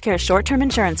 United Healthcare short-term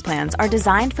insurance plans are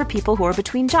designed for people who are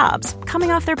between jobs,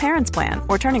 coming off their parents' plan,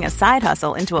 or turning a side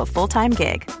hustle into a full-time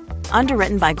gig.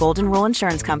 Underwritten by Golden Rule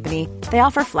Insurance Company, they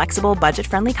offer flexible,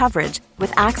 budget-friendly coverage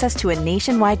with access to a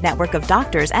nationwide network of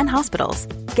doctors and hospitals.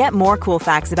 Get more cool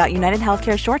facts about United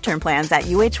Healthcare short-term plans at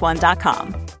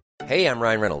uh1.com. Hey, I'm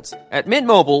Ryan Reynolds. At Mint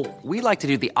Mobile, we like to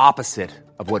do the opposite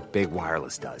of what Big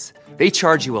Wireless does. They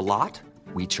charge you a lot.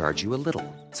 We charge you a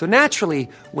little. So naturally,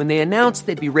 when they announced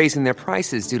they'd be raising their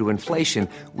prices due to inflation,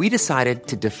 we decided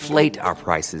to deflate our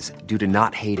prices due to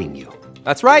not hating you.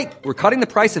 That's right. We're cutting the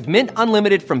price of Mint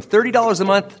Unlimited from $30 a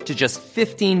month to just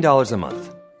 $15 a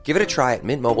month. Give it a try at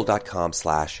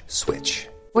mintmobile.com/switch.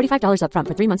 $45 up front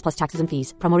for 3 months plus taxes and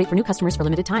fees. Promo rate for new customers for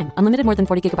limited time. Unlimited more than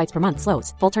 40 gigabytes per month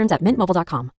slows. Full terms at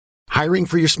mintmobile.com. Hiring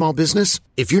for your small business?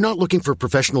 If you're not looking for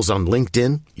professionals on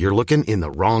LinkedIn, you're looking in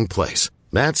the wrong place.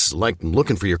 That's like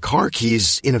looking for your car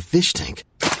keys in a fish tank.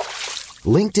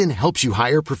 LinkedIn helps you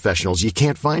hire professionals you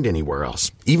can't find anywhere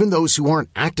else, even those who aren't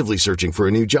actively searching for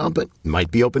a new job but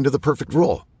might be open to the perfect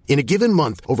role. In a given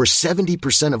month, over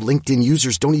 70% of LinkedIn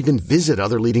users don't even visit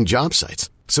other leading job sites.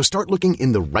 So start looking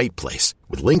in the right place.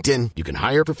 With LinkedIn, you can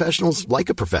hire professionals like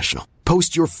a professional.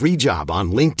 Post your free job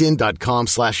on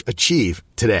linkedin.com/achieve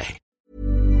today.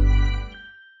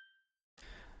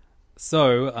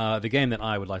 So, the game that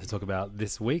I would like to talk about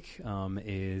this week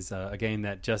is a game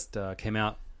that just came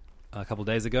out a couple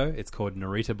days ago. It's called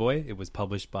Narita Boy. It was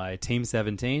published by Team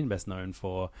 17, best known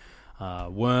for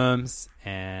Worms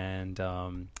and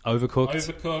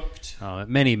Overcooked.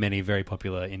 Many very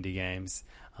popular indie games.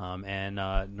 And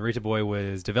Narita Boy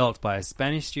was developed by a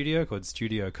Spanish studio called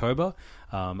Studio Koba.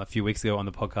 A few weeks ago on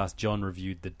the podcast, John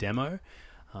reviewed the demo.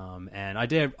 And I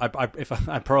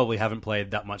probably haven't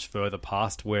played that much further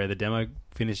past where the demo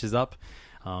finishes up,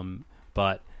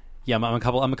 but yeah, I'm a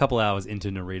couple hours into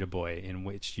Narita Boy, in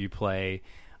which you play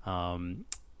like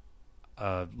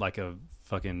a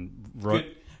fucking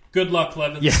good luck,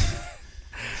 Levins. Yeah.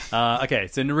 Okay,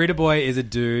 so Narita Boy is a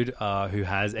dude who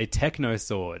has a techno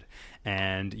sword,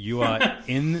 and you are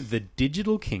in the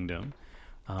Digital Kingdom,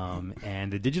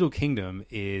 and the Digital Kingdom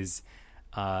is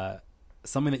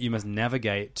something that you must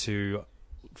navigate to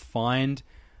find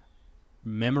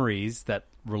memories that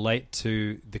relate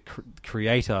to the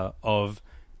creator of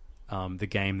the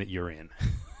game that you're in.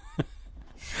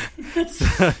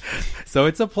 So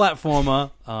it's a platformer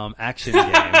action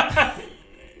game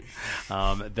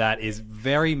that is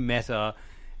very meta,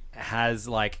 has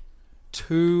like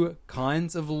two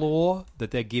kinds of lore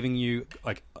that they're giving you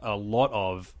like a lot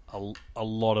of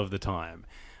the time.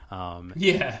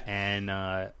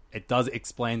 It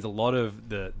explains a lot of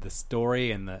the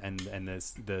story and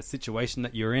the situation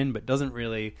that you're in, but doesn't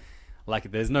really, like,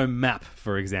 there's no map,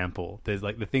 for example. There's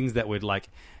like the things that would like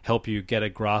help you get a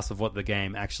grasp of what the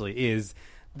game actually is.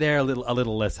 They're a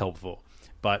little less helpful.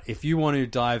 But if you want to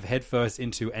dive headfirst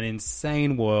into an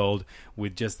insane world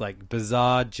with just like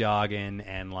bizarre jargon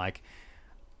and like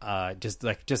just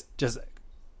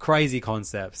crazy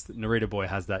concepts, Narita Boy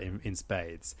has that in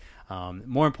spades.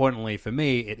 More importantly for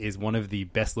me, it is one of the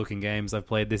best looking games I've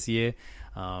played this year.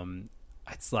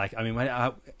 It's like, I mean,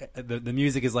 the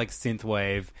music is like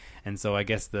synthwave, and so I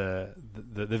guess the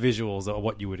visuals are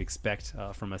what you would expect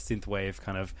from a synthwave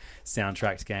kind of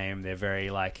soundtracked game. They're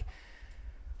very like,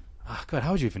 oh God,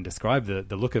 how would you even describe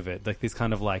the look of it? Like this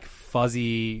kind of like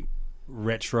fuzzy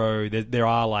retro. There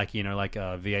are like, you know, like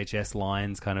VHS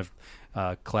lines kind of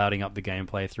clouding up the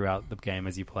gameplay throughout the game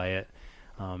as you play it.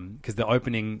 Because the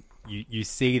opening, you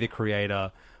see the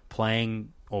creator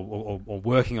playing or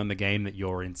working on the game that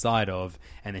you're inside of,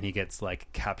 and then he gets like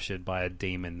captured by a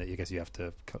demon that I guess you have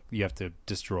to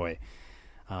destroy.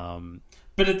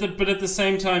 But at the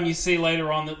same time, you see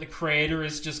later on that the creator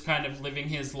is just kind of living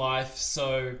his life.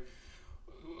 So,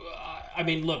 I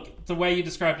mean, look, the way you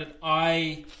described it,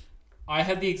 I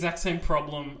had the exact same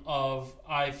problem of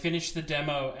I finished the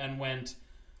demo and went,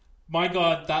 my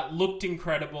God, that looked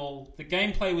incredible. The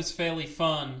gameplay was fairly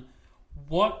fun.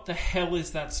 What the hell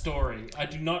is that story? I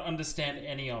do not understand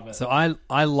any of it. So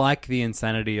I like the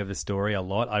insanity of the story a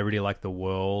lot. I really like the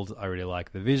world. I really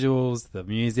like the visuals, the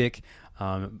music.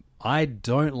 I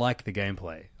don't like the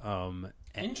gameplay.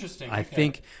 Interesting. I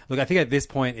think at this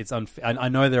point it's I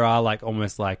know there are like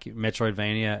almost like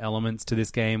Metroidvania elements to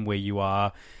this game where you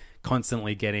are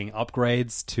constantly getting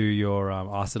upgrades to your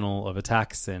arsenal of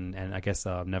attacks and I guess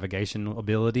navigation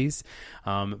abilities,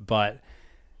 but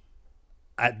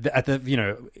at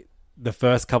the the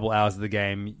first couple hours of the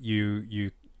game,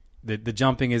 the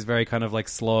jumping is very kind of like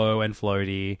slow and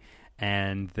floaty,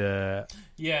 and the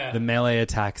melee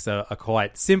attacks are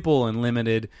quite simple and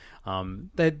limited.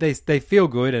 They feel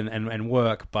good and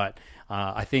work, but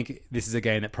I think this is a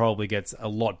game that probably gets a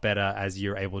lot better as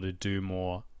you're able to do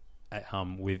more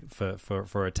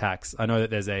for attacks. I know that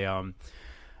there's a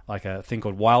like a thing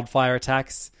called wildfire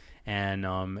attacks,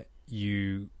 and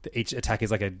each attack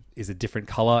is a different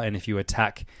color, and if you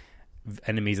attack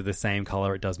enemies of the same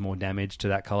color, it does more damage to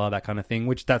that color, that kind of thing.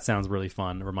 Which that sounds really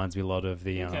fun. It reminds me a lot of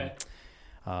the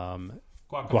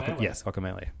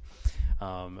Guacamelee.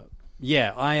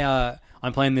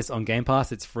 I'm playing this on Game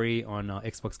Pass. It's free on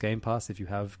Xbox Game Pass if you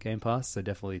have Game Pass, so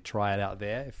definitely try it out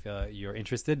there if you're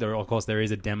interested. There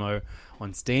is a demo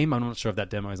on Steam. I'm not sure if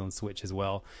that demo is on Switch as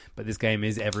well, but this game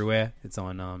is everywhere. It's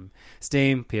on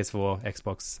Steam, PS4,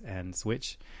 Xbox, and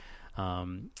Switch.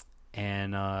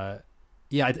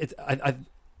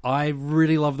 I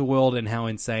really love the world and how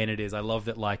insane it is. I love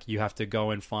that like you have to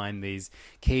go and find these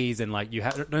keys, and like you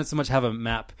don't so much have a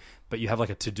map, but you have like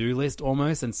a to-do list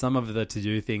almost, and some of the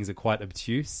to-do things are quite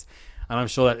obtuse. And I'm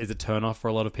sure that is a turn-off for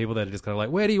a lot of people that are just kind of like,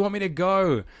 where do you want me to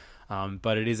go?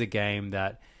 But it is a game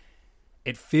that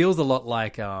it feels a lot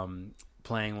like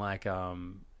playing like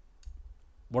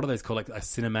what are those called? Like a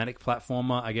cinematic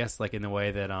platformer, I guess, like in the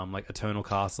way that like Eternal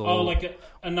Castle. Oh, like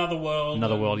Another World.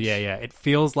 Another World, yeah. It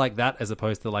feels like that as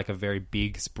opposed to like a very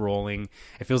big sprawling.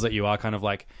 It feels like you are kind of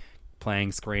like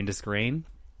playing screen to screen.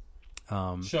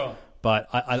 Sure. But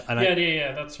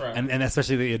yeah, that's right. And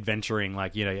especially the adventuring,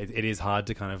 like, it is hard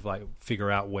to kind of like figure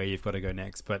out where you've got to go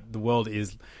next. But the world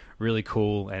is really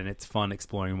cool and it's fun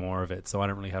exploring more of it. So I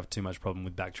don't really have too much problem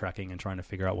with backtracking and trying to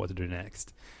figure out what to do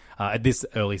next. At this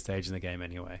early stage in the game,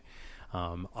 anyway,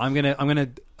 I'm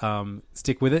gonna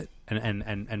stick with it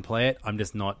and play it. I'm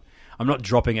not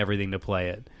dropping everything to play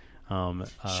it.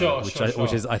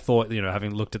 Which is I thought,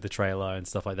 having looked at the trailer and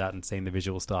stuff like that and seen the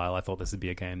visual style, I thought this would be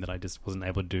a game that I just wasn't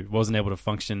able to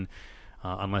function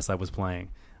unless I was playing.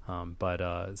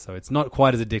 So it's not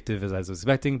quite as addictive as I was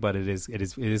expecting, but it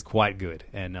is quite good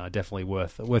and definitely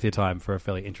worth your time for a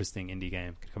fairly interesting indie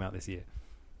game to come out this year.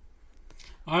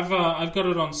 I've got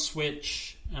it on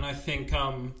Switch, and I think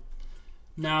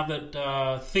now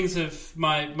that things have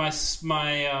my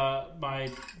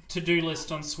to-do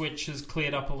list on Switch has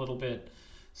cleared up a little bit,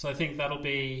 so I think that'll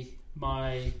be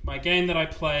my game that I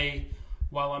play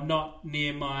while I'm not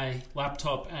near my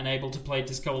laptop and able to play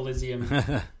Disco Elysium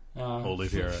for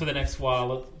the next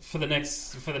while. For the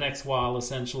next while,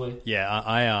 essentially. Yeah,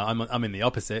 I'm in the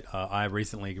opposite. I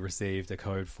recently received a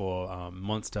code for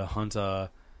Monster Hunter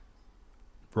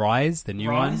Rise, the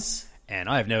new one, and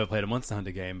I have never played a Monster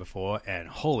Hunter game before, and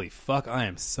holy fuck, I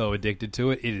am so addicted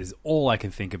to it. It is all I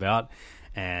can think about,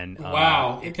 and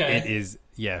wow, okay, it is,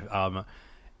 yeah.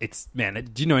 It's, man,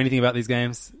 do you know anything about these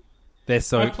games?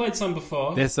 I've played some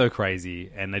before. They're so crazy,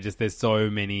 and there's so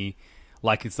many.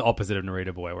 Like, it's the opposite of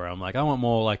Narita Boy, where I'm like, I want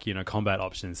more, like, combat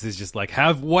options. This is just like,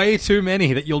 have way too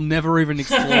many that you'll never even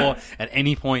explore at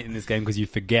any point in this game because you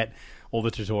forget all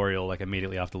the tutorial like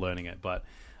immediately after learning it. But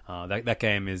that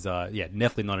game is,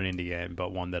 definitely not an indie game,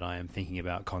 but one that I am thinking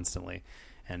about constantly.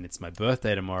 And it's my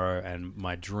birthday tomorrow, and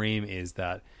my dream is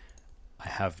that I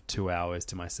have 2 hours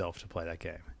to myself to play that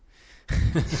game.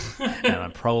 And I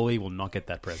probably will not get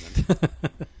that present.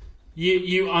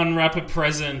 You unwrap a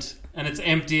present, and it's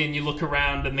empty, and you look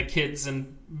around, and the kids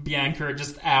and Bianca are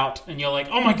just out, and you're like,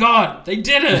 oh my god, they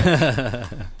did it!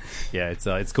 Yeah, it's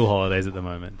school holidays at the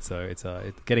moment, so it's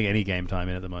getting any game time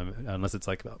in at the moment, unless it's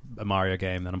like a Mario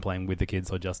game that I'm playing with the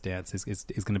kids or Just Dance, is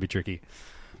going to be tricky.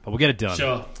 But we'll get it done.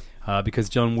 Sure. Because,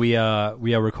 John, we are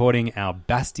recording our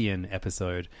Bastion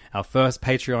episode, our first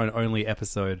Patreon-only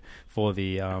episode for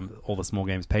the All the Small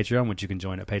Games Patreon, which you can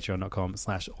join at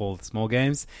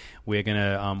patreon.com/allthesmallgames. We're going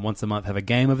to, once a month, have a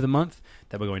game of the month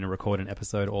that we're going to record an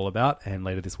episode all about, and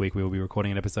later this week we will be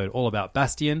recording an episode all about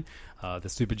Bastion, the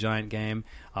Supergiant game.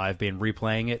 I've been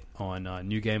replaying it on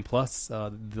New Game Plus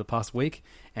the past week,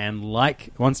 and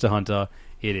like Monster Hunter,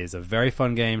 it is a very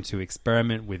fun game to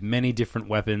experiment with many different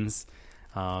weapons.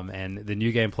 And the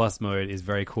New Game Plus mode is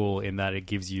very cool in that it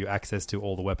gives you access to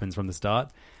all the weapons from the start.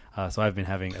 So I've been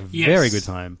having a very good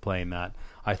time playing that.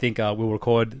 I think we'll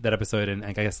record that episode and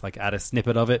I guess like add a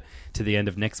snippet of it to the end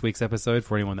of next week's episode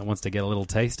for anyone that wants to get a little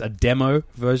taste, a demo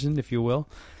version, if you will.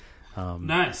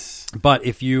 Nice. But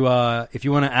if you want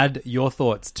to add your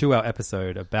thoughts to our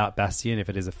episode about Bastion, if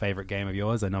it is a favorite game of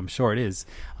yours, and I'm sure it is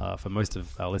for most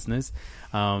of our listeners,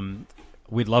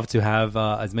 we'd love to have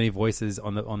as many voices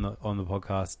on the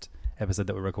podcast episode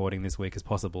that we're recording this week as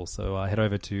possible. So head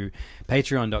over to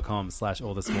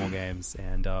patreon.com/allthesmallgames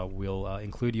and we'll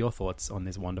include your thoughts on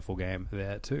this wonderful game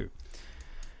there too.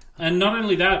 And not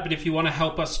only that, but if you want to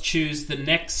help us choose the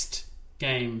next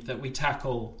game that we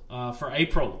tackle for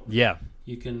April,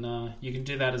 you can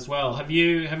do that as well. Have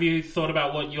you thought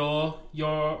about what your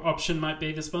option might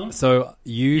be this month? So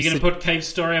you're going to put Cave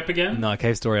Story up again? No,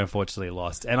 Cave Story unfortunately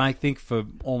lost, and I think for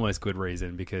almost good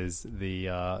reason, because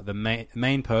the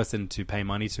main person to pay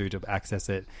money to access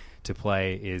it to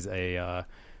play is a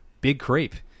big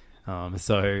creep.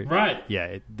 Right.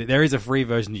 Yeah, there is a free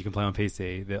version you can play on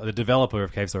PC. The developer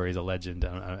of Cave Story is a legend,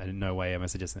 and in no way am I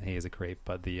suggesting he is a creep,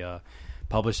 but the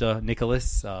publisher,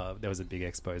 Nicholas, there was a big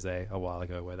expose a while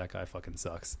ago where that guy fucking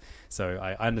sucks. So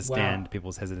I understand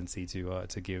people's hesitancy to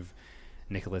give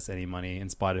Nicholas any money in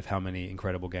spite of how many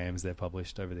incredible games they've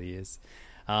published over the years.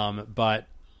 But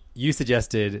you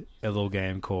suggested a little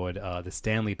game called The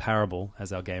Stanley Parable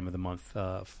as our game of the month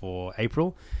for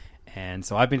April. And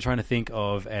so I've been trying to think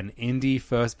of an indie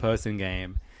first-person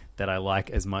game that I like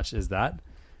as much as that.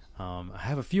 I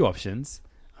have a few options,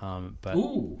 but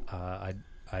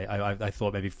I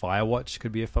thought maybe Firewatch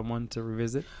could be a fun one to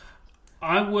revisit.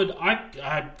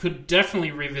 I could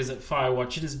definitely revisit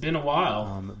Firewatch. It has been a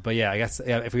while. But yeah, I guess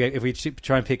if we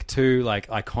try and pick two like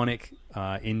iconic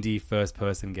indie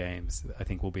first-person games, I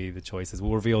think will be the choices.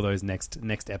 We'll reveal those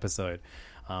next episode.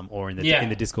 Or in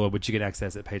the Discord, which you can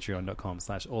access at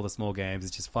patreon.com/allthesmallgames.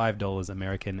 It's just $5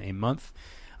 American a month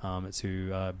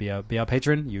to be our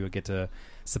patron. You get to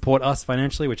support us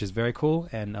financially, which is very cool,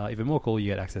 and even more cool, you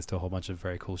get access to a whole bunch of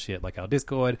very cool shit like our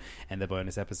Discord and the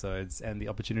bonus episodes and the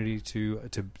opportunity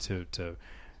to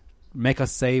make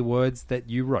us say words that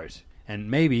you wrote,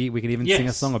 and maybe we can even sing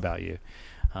a song about you.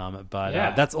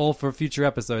 That's all for future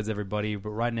episodes, everybody. But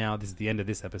right now, this is the end of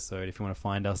this episode. If you want to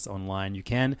find us online, you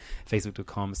can.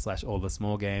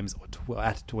 Facebook.com/allthesmallgames or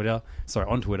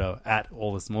on Twitter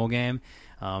 @allthesmallgame.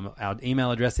 Our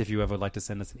email address, if you ever would like to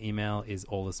send us an email, is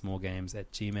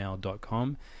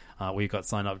allthesmallgames@gmail.com. We got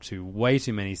signed up to way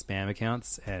too many spam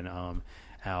accounts, and our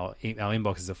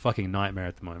inbox is a fucking nightmare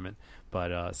at the moment.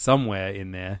 But somewhere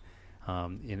in there,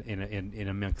 in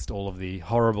amongst all of the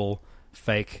horrible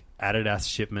fake Adidas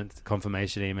shipment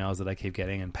confirmation emails that I keep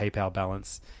getting and PayPal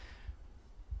balance,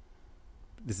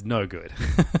 this is no good.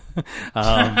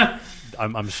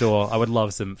 I'm sure I would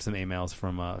love some emails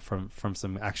from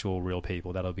some actual real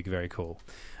people. That'll be very cool.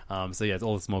 So yeah, it's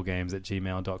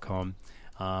allthesmallgames@gmail.com.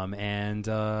 And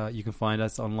you can find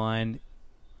us online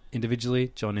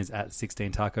individually. John is at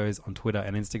 16tacos on Twitter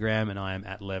and Instagram, and I am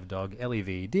at levdog,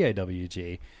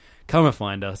 LEVDAWG. Come and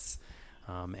find us.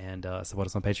 And support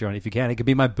us on Patreon if you can. It could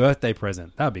be my birthday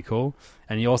present. That would be cool.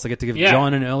 And you also get to give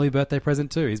John an early birthday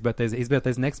present too. His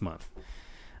birthday's next month.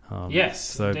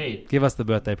 So indeed. Give us the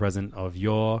birthday present of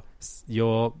your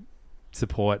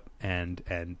support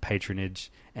and patronage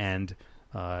and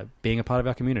being a part of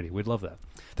our community. We'd love that.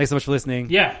 Thanks so much for listening.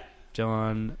 Yeah.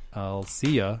 John, I'll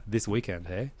see you this weekend,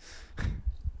 hey?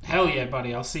 Hell yeah,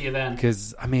 buddy. I'll see you then.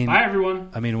 Because, bye,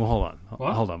 everyone. Well, hold on.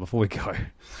 What? Hold on, before we go.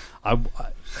 It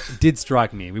did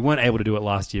strike me. We weren't able to do it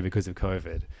last year because of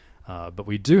COVID, but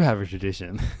we do have a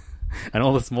tradition, and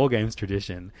all the small games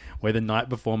tradition, where the night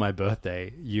before my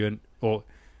birthday,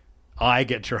 I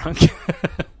get drunk,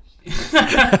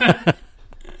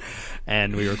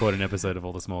 and we record an episode of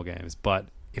all the small games. But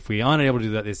if we aren't able to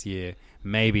do that this year,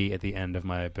 maybe at the end of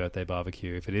my birthday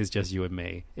barbecue, if it is just you and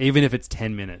me, even if it's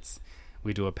 10 minutes,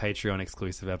 we do a Patreon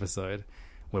exclusive episode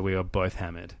where we are both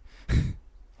hammered.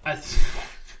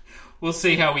 We'll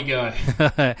see how we go.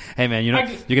 Hey man, you're not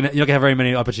gonna have very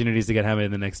many opportunities to get hammered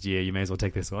in the next year. You may as well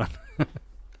take this one.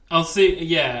 I'll see.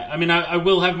 Yeah, I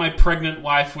will have my pregnant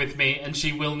wife with me, and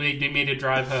she will need me to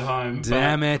drive her home.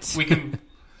 Damn it!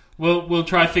 We'll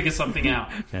try to figure something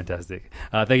out. Fantastic.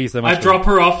 Thank you so much. I drop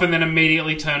her off and then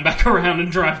immediately turn back around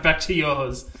and drive back to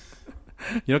yours.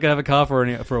 You're not gonna have a car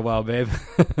for a while, babe.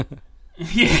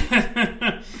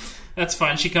 Yeah. That's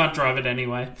fine. She can't drive it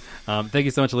anyway. Thank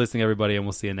you so much for listening, everybody, and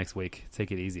we'll see you next week.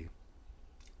 Take it easy.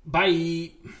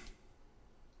 Bye.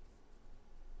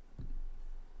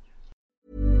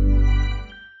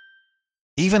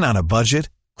 Even on a budget,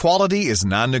 quality is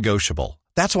non-negotiable.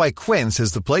 That's why Quince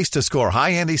is the place to score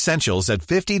high-end essentials at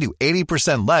 50 to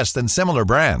 80% less than similar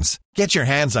brands. Get your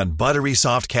hands on buttery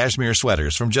soft cashmere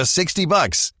sweaters from just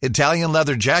 $60, Italian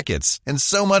leather jackets, and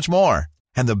so much more.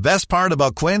 And the best part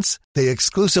about Quince, they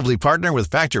exclusively partner with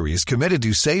factories committed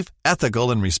to safe,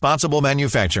 ethical, and responsible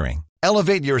manufacturing.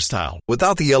 Elevate your style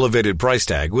without the elevated price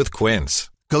tag with Quince.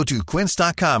 Go to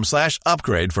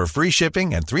quince.com/upgrade for free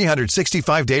shipping and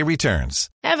 365-day returns.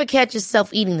 Ever catch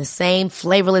yourself eating the same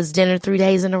flavorless dinner 3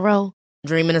 days in a row?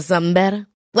 Dreaming of something better?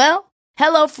 Well,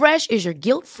 HelloFresh is your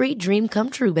guilt-free dream come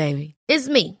true, baby. It's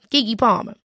me, Keke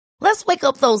Palmer. Let's wake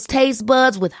up those taste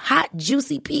buds with hot,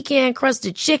 juicy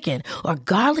pecan-crusted chicken or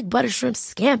garlic butter shrimp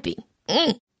scampi.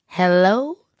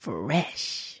 Hello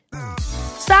Fresh.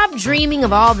 Stop dreaming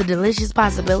of all the delicious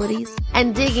possibilities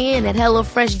and dig in at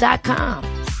HelloFresh.com.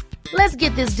 Let's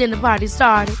get this dinner party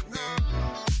started.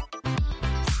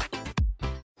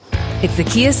 It's the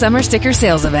Kia Summer Sticker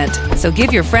Sales Event, so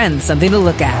give your friends something to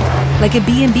look at, like a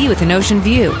B&B with an ocean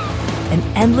view, an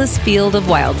endless field of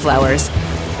wildflowers,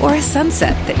 or a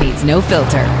sunset that needs no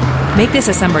filter. Make this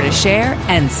a summer to share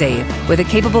and save with a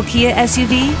capable Kia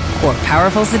SUV or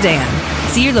powerful sedan.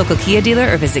 See your local Kia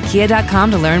dealer or visit kia.com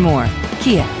to learn more.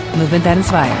 Kia, movement that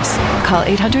inspires. Call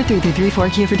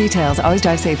 800-3334-KIA for details. Always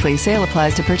drive safely. Sale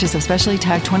applies to purchase of specially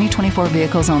tagged 2024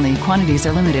 vehicles only. Quantities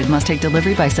are limited. Must take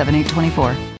delivery by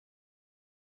 7/8/24.